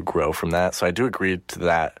reevaluate and you do grow from that. So I do agree to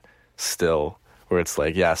that still, where it's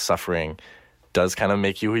like, yeah, suffering does kind of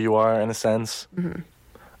make you who you are in a sense. Mm-hmm.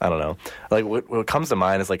 I don't know. Like what comes to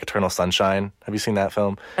mind is like Eternal Sunshine. Have you seen that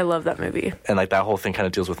film? I love that movie. And like that whole thing kind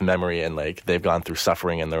of deals with memory, and like they've gone through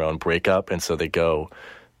suffering in their own breakup, and so they go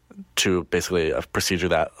to basically a procedure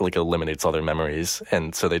that like eliminates all their memories,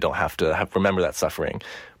 and so they don't have to remember that suffering.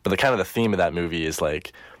 But the kind of the theme of that movie is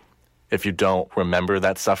like, if you don't remember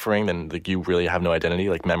that suffering, then like you really have no identity.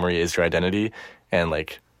 Like memory is your identity, and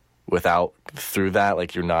like without through that,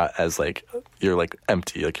 like you're not as like you're like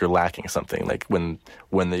empty, like you're lacking something. Like when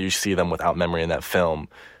you see them without memory in that film,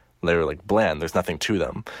 they're like bland. There's nothing to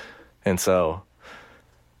them, and so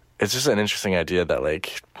it's just an interesting idea that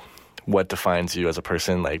like what defines you as a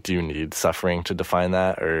person. Like, do you need suffering to define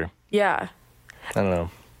that, or Yeah. I don't know.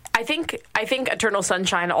 I think Eternal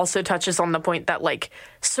Sunshine also touches on the point that like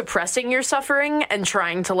suppressing your suffering and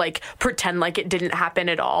trying to like pretend like it didn't happen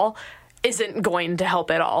at all isn't going to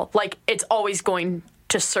help at all. Like it's always going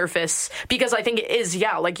to surface, because I think it is,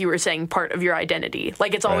 yeah, like you were saying, part of your identity.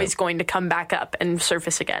 Like it's always going to come back up and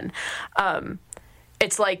surface again.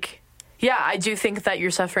 It's like, yeah, I do think that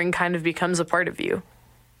your suffering kind of becomes a part of you.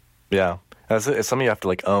 Yeah. It's something you have to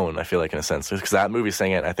like own, I feel like, in a sense, because that movie's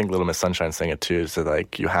saying it. I think Little Miss Sunshine's saying it too. So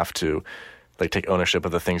like you have to like take ownership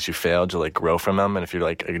of the things you failed to like grow from them. And if you're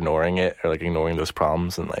like ignoring it or like ignoring those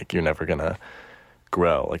problems, then like you're never gonna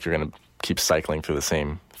grow. Like you're gonna keep cycling through the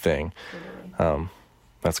same thing.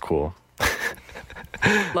 That's cool.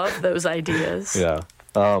 Love those ideas. Yeah.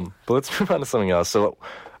 But let's move on to something else. So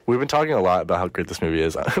we've been talking a lot about how great this movie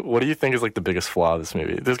is. What do you think is like the biggest flaw of this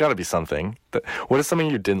movie? There's got to be something. What is something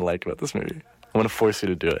you didn't like about this movie? I want to force you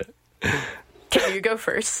to do it. Can you go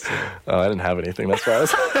first? Oh, I didn't have anything. That's why I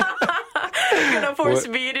was... You're gonna force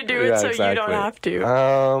me to do it so you don't have to.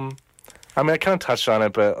 I mean, I kind of touched on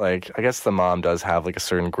it, but like, I guess the mom does have like a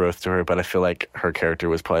certain growth to her, but I feel like her character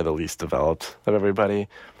was probably the least developed of everybody.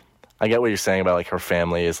 I get what you're saying about like her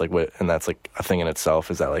family is like what, and that's like a thing in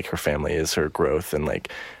itself, is that like her family is her growth, and like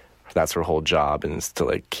that's her whole job, and is to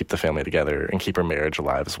like keep the family together and keep her marriage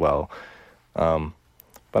alive as well.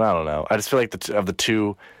 But I don't know. I just feel like of the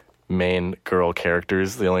two main girl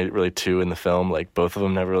characters, the only really two in the film, like both of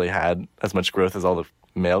them never really had as much growth as all the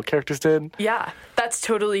male characters did. Yeah, that's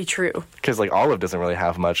totally true. Because, like, Olive doesn't really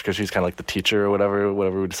have much because she's kind of like the teacher or whatever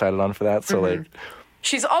we decided on for that. So, like...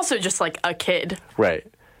 She's also just, like, a kid. Right.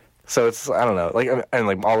 So it's, I don't know, like, and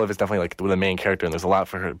like Olive is definitely like the main character, and there's a lot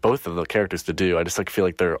for her, both of the characters to do. I just like feel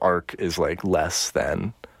like their arc is like less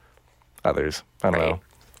than others. I don't know.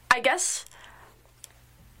 I guess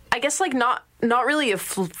like not really a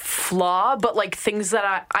flaw, but like things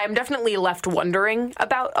that I'm definitely left wondering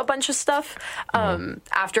about a bunch of stuff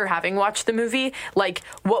after having watched the movie. Like,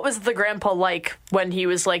 what was the grandpa like when he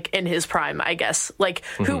was like in his prime, I guess? Like,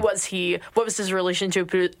 who was he? What was his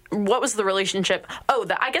relationship? What was the relationship? Oh,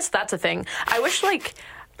 I guess that's a thing. I wish like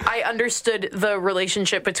I understood the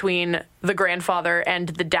relationship between the grandfather and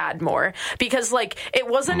the dad more, because like it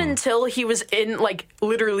wasn't until he was in like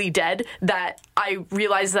literally dead that I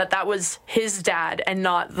realized that was his dad and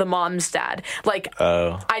not the mom's dad. Like,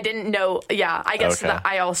 I didn't know. Yeah, I guess that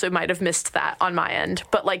I also might have missed that on my end,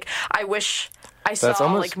 but like I wish I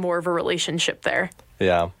saw like more of a relationship there.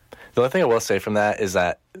 Yeah. The only thing I will say from that is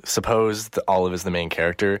that suppose Olive is the main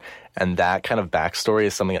character, and that kind of backstory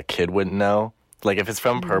is something a kid wouldn't know. Like, if it's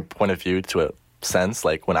from her point of view to a sense,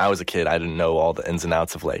 like, when I was a kid, I didn't know all the ins and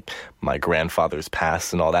outs of, like, my grandfather's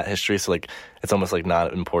past and all that history. So, like, it's almost, like,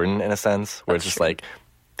 not important in a sense, where it's just, like,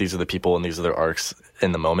 these are the people and these are their arcs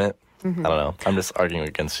in the moment. I don't know. I'm just arguing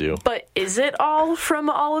against you. But is it all from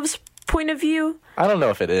Olive's point of view? I don't know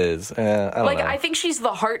if it is. I don't know. I think she's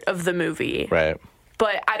the heart of the movie. Right.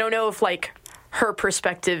 But I don't know if, like, her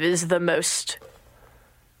perspective is the most...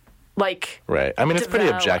 like, right. I mean, it's pretty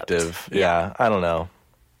developed. objective. Yeah. I don't know.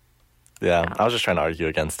 Yeah. I was just trying to argue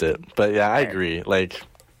against it. But yeah, I agree. Like,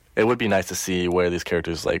 it would be nice to see where these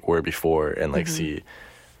characters, like, were before and, like, see,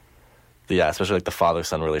 especially, like, the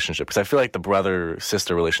father-son relationship. Because I feel like the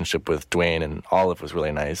brother-sister relationship with Dwayne and Olive was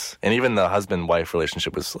really nice. And even the husband-wife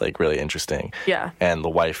relationship was, like, really interesting. Yeah. And the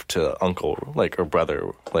wife to uncle, like, or brother,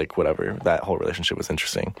 like, whatever, that whole relationship was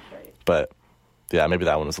interesting. But... yeah, maybe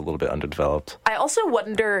that one was a little bit underdeveloped. I also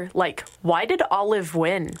wonder, like, why did Olive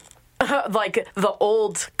win? Like, the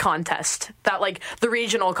old contest, that, like, the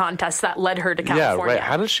regional contest that led her to California. Yeah, right.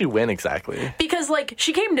 How did she win exactly? Because, like,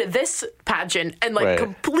 she came to this pageant and, like,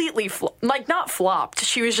 completely, not flopped.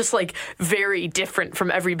 She was just, like, very different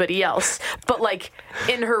from everybody else. But, like,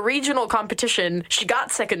 in her regional competition, she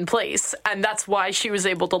got second place, and that's why she was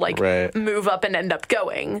able to, like, move up and end up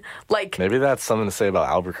going. Like, maybe that's something to say about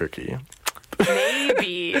Albuquerque.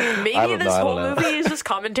 Maybe this whole movie is just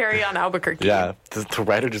commentary on Albuquerque. Yeah, the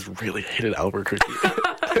writer just really hated Albuquerque.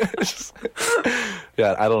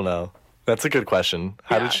 Yeah, I don't know. That's a good question.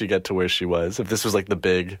 How did she get to where she was? If this was like the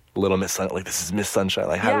big Little Miss Sunshine, like this is Miss Sunshine,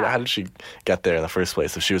 like how did she get there in the first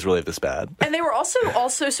place if she was really this bad? And they were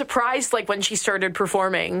also surprised, like, when she started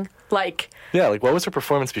performing, like... yeah, like, what was her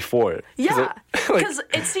performance before? Yeah, because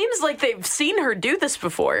it seems like they've seen her do this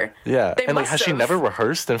before. Yeah, and like, has she never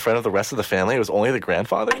rehearsed in front of the rest of the family? It was only the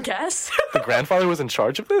grandfather? I guess. The grandfather was in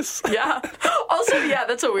charge of this? Yeah. Also, yeah,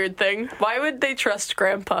 that's a weird thing. Why would they trust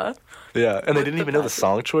Grandpa? Yeah, and they didn't even know the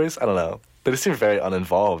song choice? I don't know. They just seem very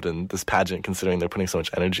uninvolved in this pageant, considering they're putting so much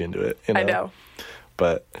energy into it. You know? I know.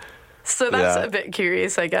 But... so that's a bit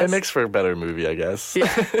curious, I guess. It makes for a better movie, I guess.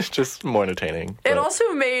 Yeah. It's just more entertaining. It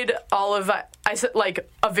also made Olive, I said, like,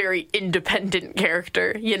 a very independent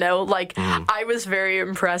character, you know? Like, I was very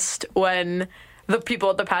impressed when the people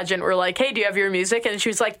at the pageant were like, hey, do you have your music? And she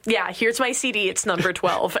was like, yeah, here's my CD, it's number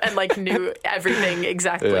 12, and, like, knew everything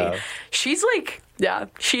exactly. Yeah. She's, like,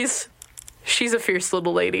 she's a fierce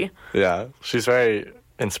little lady. Yeah, she's very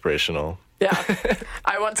inspirational. Yeah,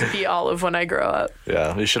 I want to be Olive when I grow up.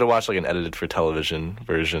 Yeah, you should have watched like an edited for television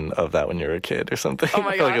version of that when you were a kid or something. Oh my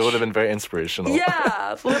I feel gosh. like it would have been very inspirational.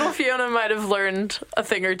 Yeah, little Fiona might have learned a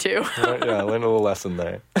thing or two. Yeah, learned a little lesson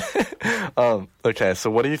there. Okay, so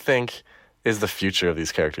what do you think is the future of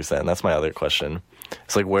these characters then? That's my other question.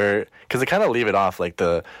 It's like because they kind of leave it off like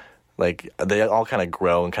they all kind of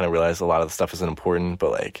grow and kind of realize a lot of the stuff isn't important, but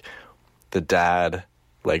like the dad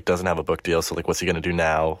like doesn't have a book deal, so like what's he gonna do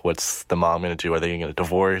now? What's the mom gonna do? Are they gonna get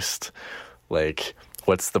divorced? Like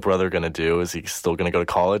what's the brother gonna do? Is he still gonna go to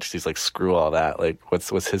college? He's like, screw all that. Like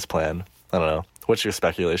what's his plan? I don't know. What's your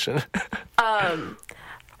speculation?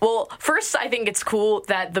 Well, first, I think it's cool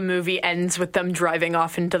that the movie ends with them driving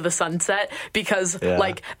off into the sunset, because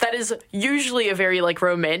like that is usually a very like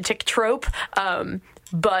romantic trope,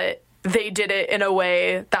 but they did it in a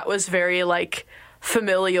way that was very like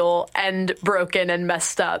familial and broken and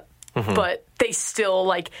messed up. But they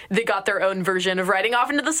still they got their own version of riding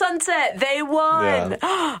off into the sunset. They won.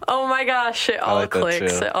 Yeah. Oh my gosh, it all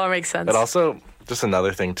clicks. It all makes sense. But also just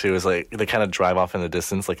another thing too is like they kind of drive off in the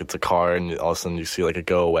distance, like it's a car, and all of a sudden you see like it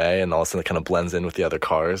go away, and all of a sudden it kind of blends in with the other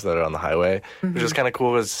cars that are on the highway, which is kind of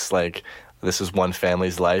cool. It's just like this is one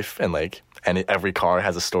family's life, and like every car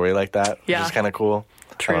has a story like that, which is kind of cool.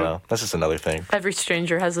 True. I don't know. That's just another thing. Every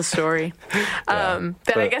stranger has a story. Then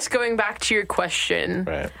I guess going back to your question,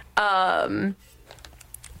 Right.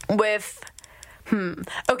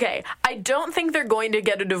 Okay, I don't think they're going to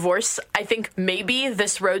get a divorce. I think maybe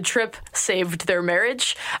this road trip saved their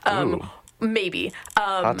marriage. Ooh. Maybe.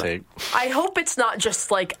 Hot take. I hope it's not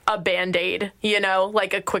just like a Band-Aid,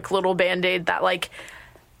 like a quick little Band-Aid that like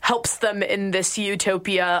helps them in this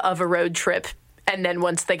utopia of a road trip. And then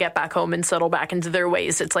once they get back home and settle back into their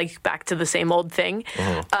ways, it's like back to the same old thing.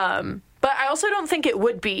 But I also don't think it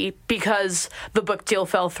would be, because the book deal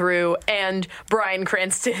fell through, and Bryan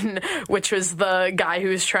Cranston, which was the guy who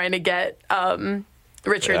was trying to get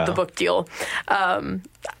Richard the book deal.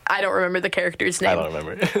 I don't remember the character's name. I don't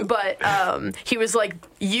remember. But he was like,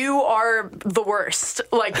 you are the worst.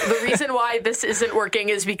 Like, the reason why this isn't working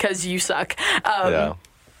is because you suck.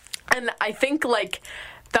 And I think, like,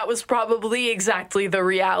 that was probably exactly the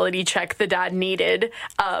reality check the dad needed.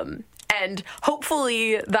 And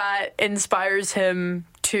hopefully that inspires him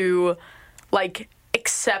to, like,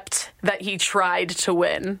 accept that he tried to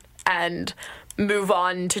win and move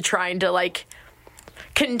on to trying to, like,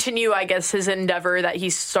 continue, I guess, his endeavor that he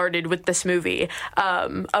started with this movie,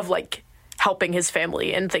 of, like, helping his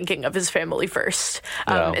family and thinking of his family first,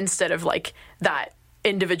 instead of, like, that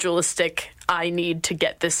individualistic, I need to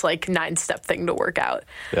get this, like, 9-step thing to work out.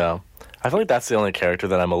 Yeah. I feel like that's the only character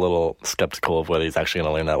that I'm a little skeptical of whether he's actually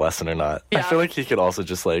going to learn that lesson or not. Yeah. I feel like he could also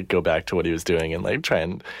just, like, go back to what he was doing and, like, try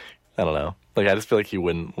and, I don't know. Like, I just feel like he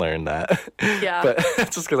wouldn't learn that. Yeah. But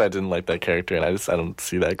it's just because I didn't like that character, and I don't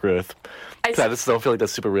see that growth. I just don't feel like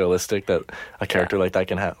that's super realistic that a character like that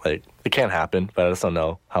can have, like, it can happen, but I just don't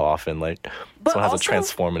know how often, like, someone has a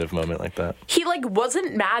transformative moment like that. He, like,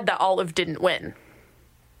 wasn't mad that Olive didn't win.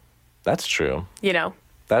 That's true.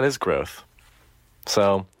 That is growth.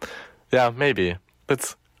 So, yeah, maybe.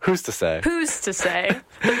 But who's to say? Who's to say?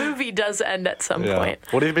 The movie does end at some point.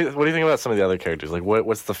 What do you think about some of the other characters? Like,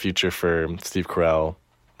 what's the future for Steve Carell,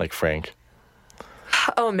 like Frank?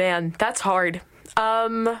 Oh man, that's hard.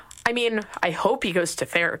 I mean, I hope he goes to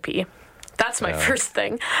therapy. That's my first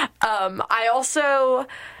thing. I also,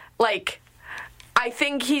 like, I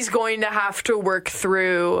think he's going to have to work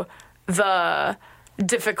through the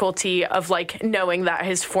difficulty of, like, knowing that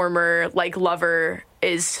his former, like, lover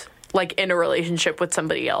is, like, in a relationship with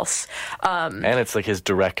somebody else. And it's, like, his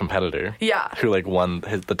direct competitor. Yeah. Who, like, won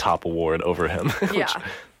the top award over him. Which,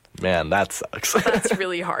 man, that sucks. That's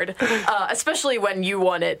really hard. Especially when you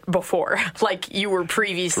won it before. Like, you were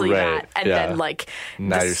previously that, and then, like,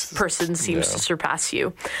 now this person seems to surpass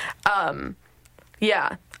you.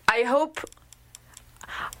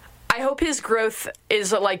 I hope his growth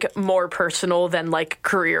is, like, more personal than, like,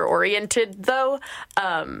 career-oriented, though.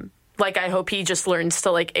 Like, I hope he just learns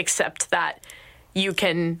to, like, accept that you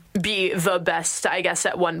can be the best, I guess,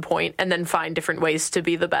 at one point, and then find different ways to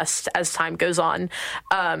be the best as time goes on.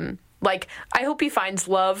 Like, I hope he finds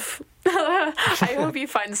love. I hope he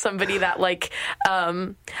finds somebody that, like,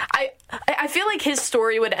 I feel like his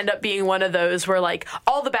story would end up being one of those where, like,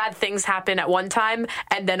 all the bad things happen at one time,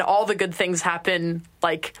 and then all the good things happen,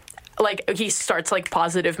 like he starts, like,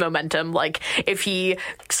 positive momentum. Like, if he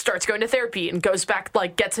starts going to therapy and goes back,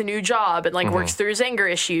 like, gets a new job and, like, works through his anger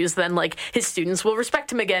issues, then, like, his students will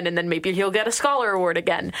respect him again, and then maybe he'll get a scholar award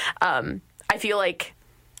again. I feel like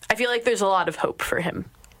there's a lot of hope for him.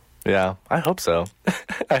 Yeah, I hope so.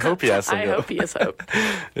 I hope he has some. I hope he has hope.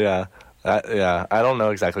 Yeah. I don't know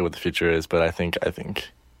exactly what the future is, but I think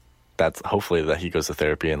that's hopefully that he goes to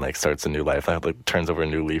therapy and, like, starts a new life. Like, turns over a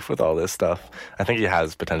new leaf with all this stuff. I think he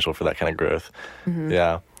has potential for that kind of growth.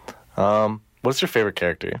 Yeah. What's your favorite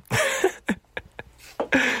character?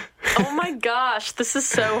 Oh my gosh, this is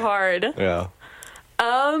so hard. Yeah.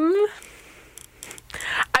 I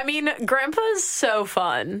mean, Grandpa's so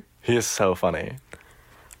fun. He is so funny.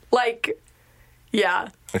 Like, yeah.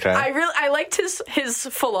 Okay. I liked his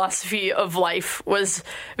philosophy of life was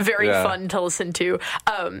very fun to listen to.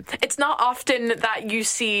 It's not often that you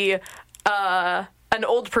see an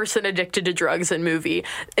old person addicted to drugs in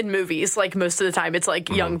movies. Like, most of the time it's, like,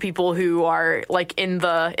 young people who are, like, in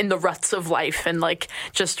the ruts of life and, like,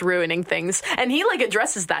 just ruining things. And he, like,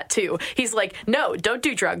 addresses that too. He's like, no, don't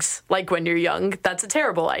do drugs, like, when you're young. That's a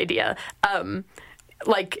terrible idea.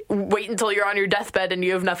 Like, wait until you're on your deathbed and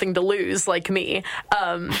you have nothing to lose, like me.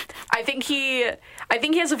 I think he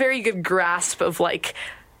has a very good grasp of, like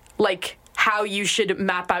how you should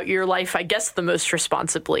map out your life, I guess, the most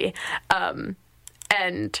responsibly.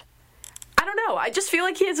 And I don't know. I just feel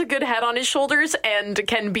like he has a good head on his shoulders and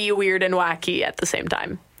can be weird and wacky at the same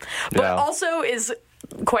time. But also is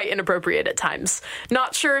quite inappropriate at times.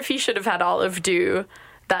 Not sure if he should have had Olive do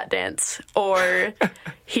that dance, or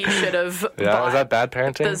he should have bought is that bad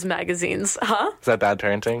parenting? those magazines. Huh? Is that bad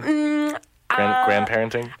parenting?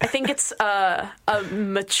 Grandparenting? I think it's a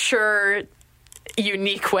mature,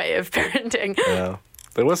 unique way of parenting. Yeah.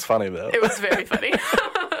 It was funny, though. It was very funny.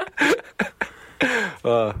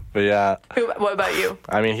 But yeah. What about you?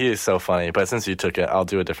 I mean, he is so funny, but since you took it, I'll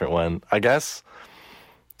do a different one. I guess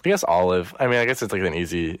Olive. I mean, I guess it's like an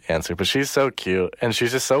easy answer, but she's so cute and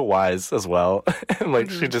she's just so wise as well. And like,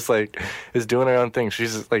 she just like is doing her own thing.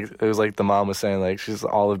 She's just like, it was like the mom was saying, like, she's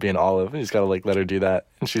Olive being Olive. You just gotta like let her do that.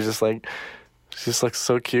 And she's just like, she just looks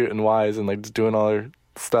so cute and wise and like just doing all her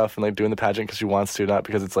stuff and like doing the pageant because she wants to, not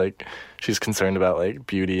because it's like she's concerned about like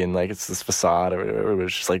beauty and like it's this facade or whatever. But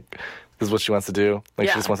it's just like, this is what she wants to do. Like,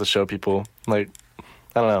 she just wants to show people, like,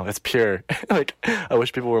 I don't know, it's pure. Like, I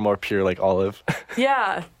wish people were more pure like Olive.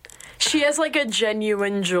 Yeah. She has like a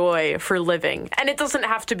genuine joy for living, and it doesn't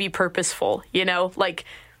have to be purposeful, you know? Like,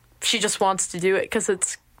 she just wants to do it because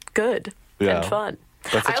it's good and fun.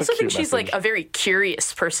 I also think she's like a very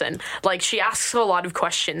curious person. Like, she asks a lot of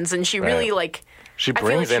questions, and she really like, she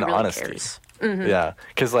brings in really honesty. Mm-hmm. Yeah,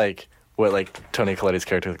 because like what like Toni Colletti's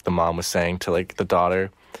character, like the mom, was saying to like the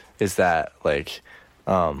daughter is that like,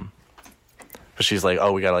 but she's like,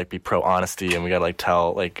 oh, we gotta like be pro honesty and we gotta like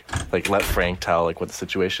tell like let Frank tell like what the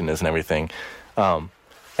situation is and everything. But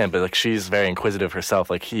like she's very inquisitive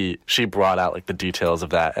herself. Like she brought out like the details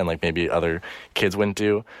of that, and like maybe other kids wouldn't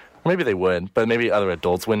do, or maybe they would, but maybe other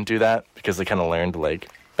adults wouldn't do that because they kind of learned like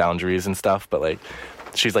boundaries and stuff. But like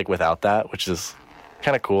she's like without that, which is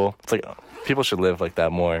kind of cool. It's like people should live like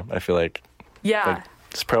that more. I feel like like,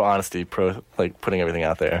 just pro honesty, pro like putting everything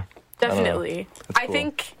out there. Definitely. I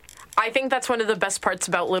think that's one of the best parts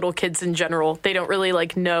about little kids in general. They don't really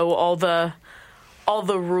like know all the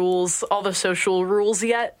rules, all the social rules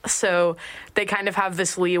yet. So they kind of have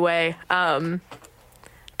this leeway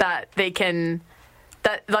that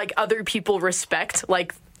like other people respect.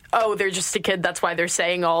 Like, oh, they're just a kid, that's why they're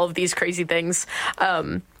saying all of these crazy things.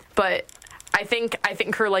 But I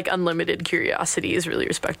think her like unlimited curiosity is really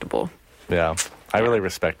respectable. Yeah. I really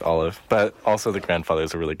respect Olive, but also the grandfather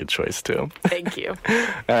is a really good choice too. Thank you.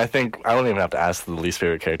 And I think I don't even have to ask the least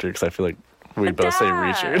favorite character because I feel like we both say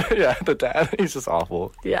Richard. Yeah, the dad. He's just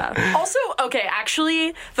awful. Yeah. Also, okay,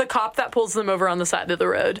 actually, the cop that pulls them over on the side of the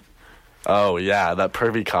road. Oh yeah, that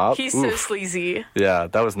pervy cop. He's so sleazy. Yeah,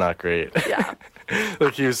 that was not great. Yeah.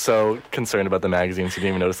 Like he was so concerned about the magazines, he didn't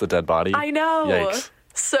even notice the dead body. I know. Yikes.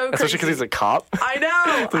 So crazy. Especially because he's a cop. I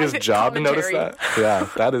know. It's his job to notice that. Yeah,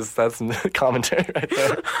 that's commentary right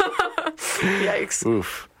there. Yikes.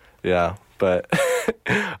 Oof. Yeah, but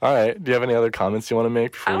all right. Do you have any other comments you want to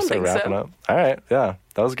make before we start wrapping up? All right. Yeah,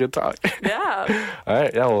 that was a good talk. Yeah. All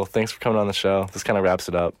right. Yeah. Well, thanks for coming on the show. This kind of wraps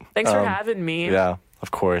it up. Thanks for having me. Yeah,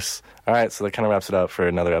 of course. All right. So that kind of wraps it up for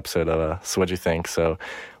another episode of So What'd You Think? So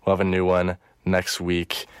we'll have a new one next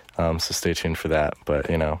week. So stay tuned for that. But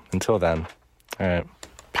until then. All right.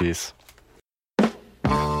 Peace.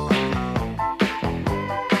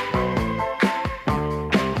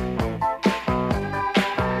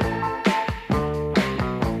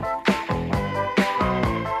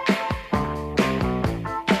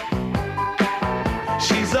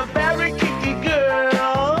 She's a very kinky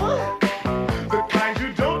girl, the kind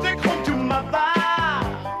you don't take home to mother.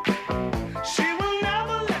 She will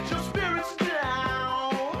never let your spirits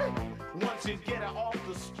down once you get her off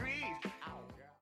the street.